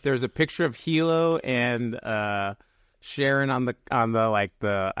a picture of Hilo and Sharon on the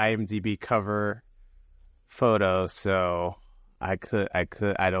IMDb cover photo. So I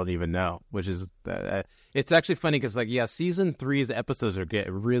don't even know, which is it's actually funny because season 3's episodes get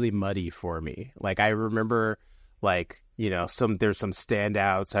really muddy for me. I remember there's some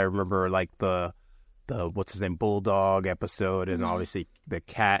standouts. I remember the what's his name, Bulldog episode, and obviously the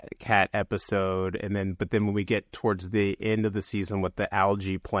cat episode, but then when we get towards the end of the season with the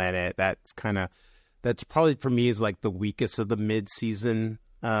algae planet, that's probably for me is the weakest of the mid-season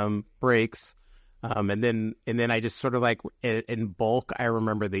breaks. And then I just sort of in bulk, I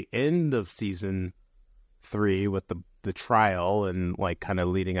remember the end of season 3 with the trial and kind of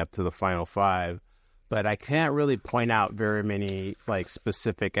leading up to the final 5. But I can't really point out very many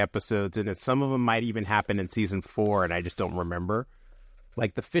specific episodes, and some of them might even happen in season 4, and I just don't remember.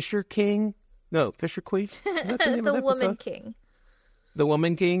 The Fisher King, Fisher Queen. Is that the name of the episode? Woman King. The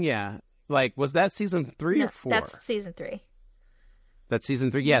Woman King, yeah. Was that season 3 or 4? That's season 3. That's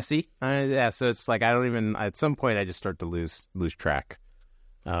season 3. Yeah, see, yeah. So it's I don't even. At some point, I just start to lose track.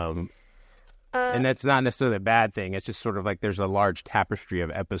 And that's not necessarily a bad thing. It's just sort of there's a large tapestry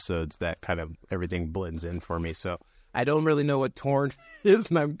of episodes that kind of everything blends in for me. So I don't really know what Torn is,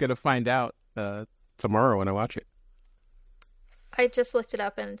 and I'm gonna find out tomorrow when I watch it. I just looked it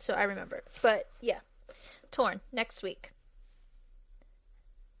up, and so I remember. But yeah, Torn next week.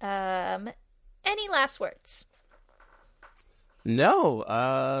 Any last words? No.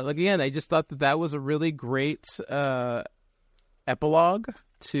 Again, I just thought that was a really great epilogue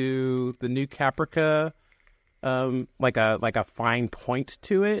to the new Caprica like a fine point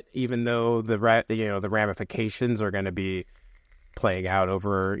to it, even though the ramifications are going to be playing out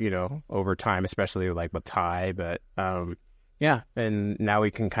over time, especially like with Ty. But yeah, and now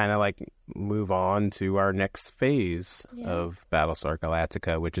we can kind of like move on to our next phase of Battlestar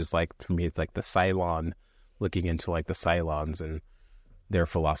Galactica, which is like, for me, it's like the Cylon, looking into like the Cylons and their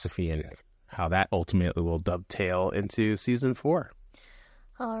philosophy and how that ultimately will dovetail into season 4.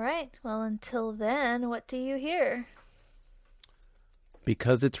 All right. Well, until then, what do you hear?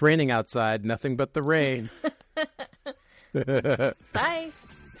 Because it's raining outside, nothing but the rain. Bye.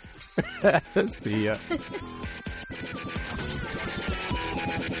 See ya.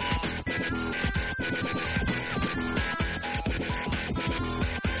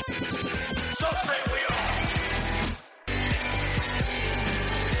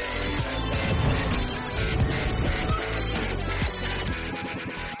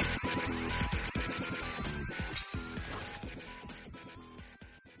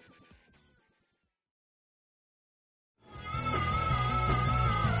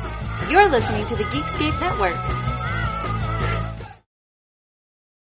 You're listening to the Geekscape Network.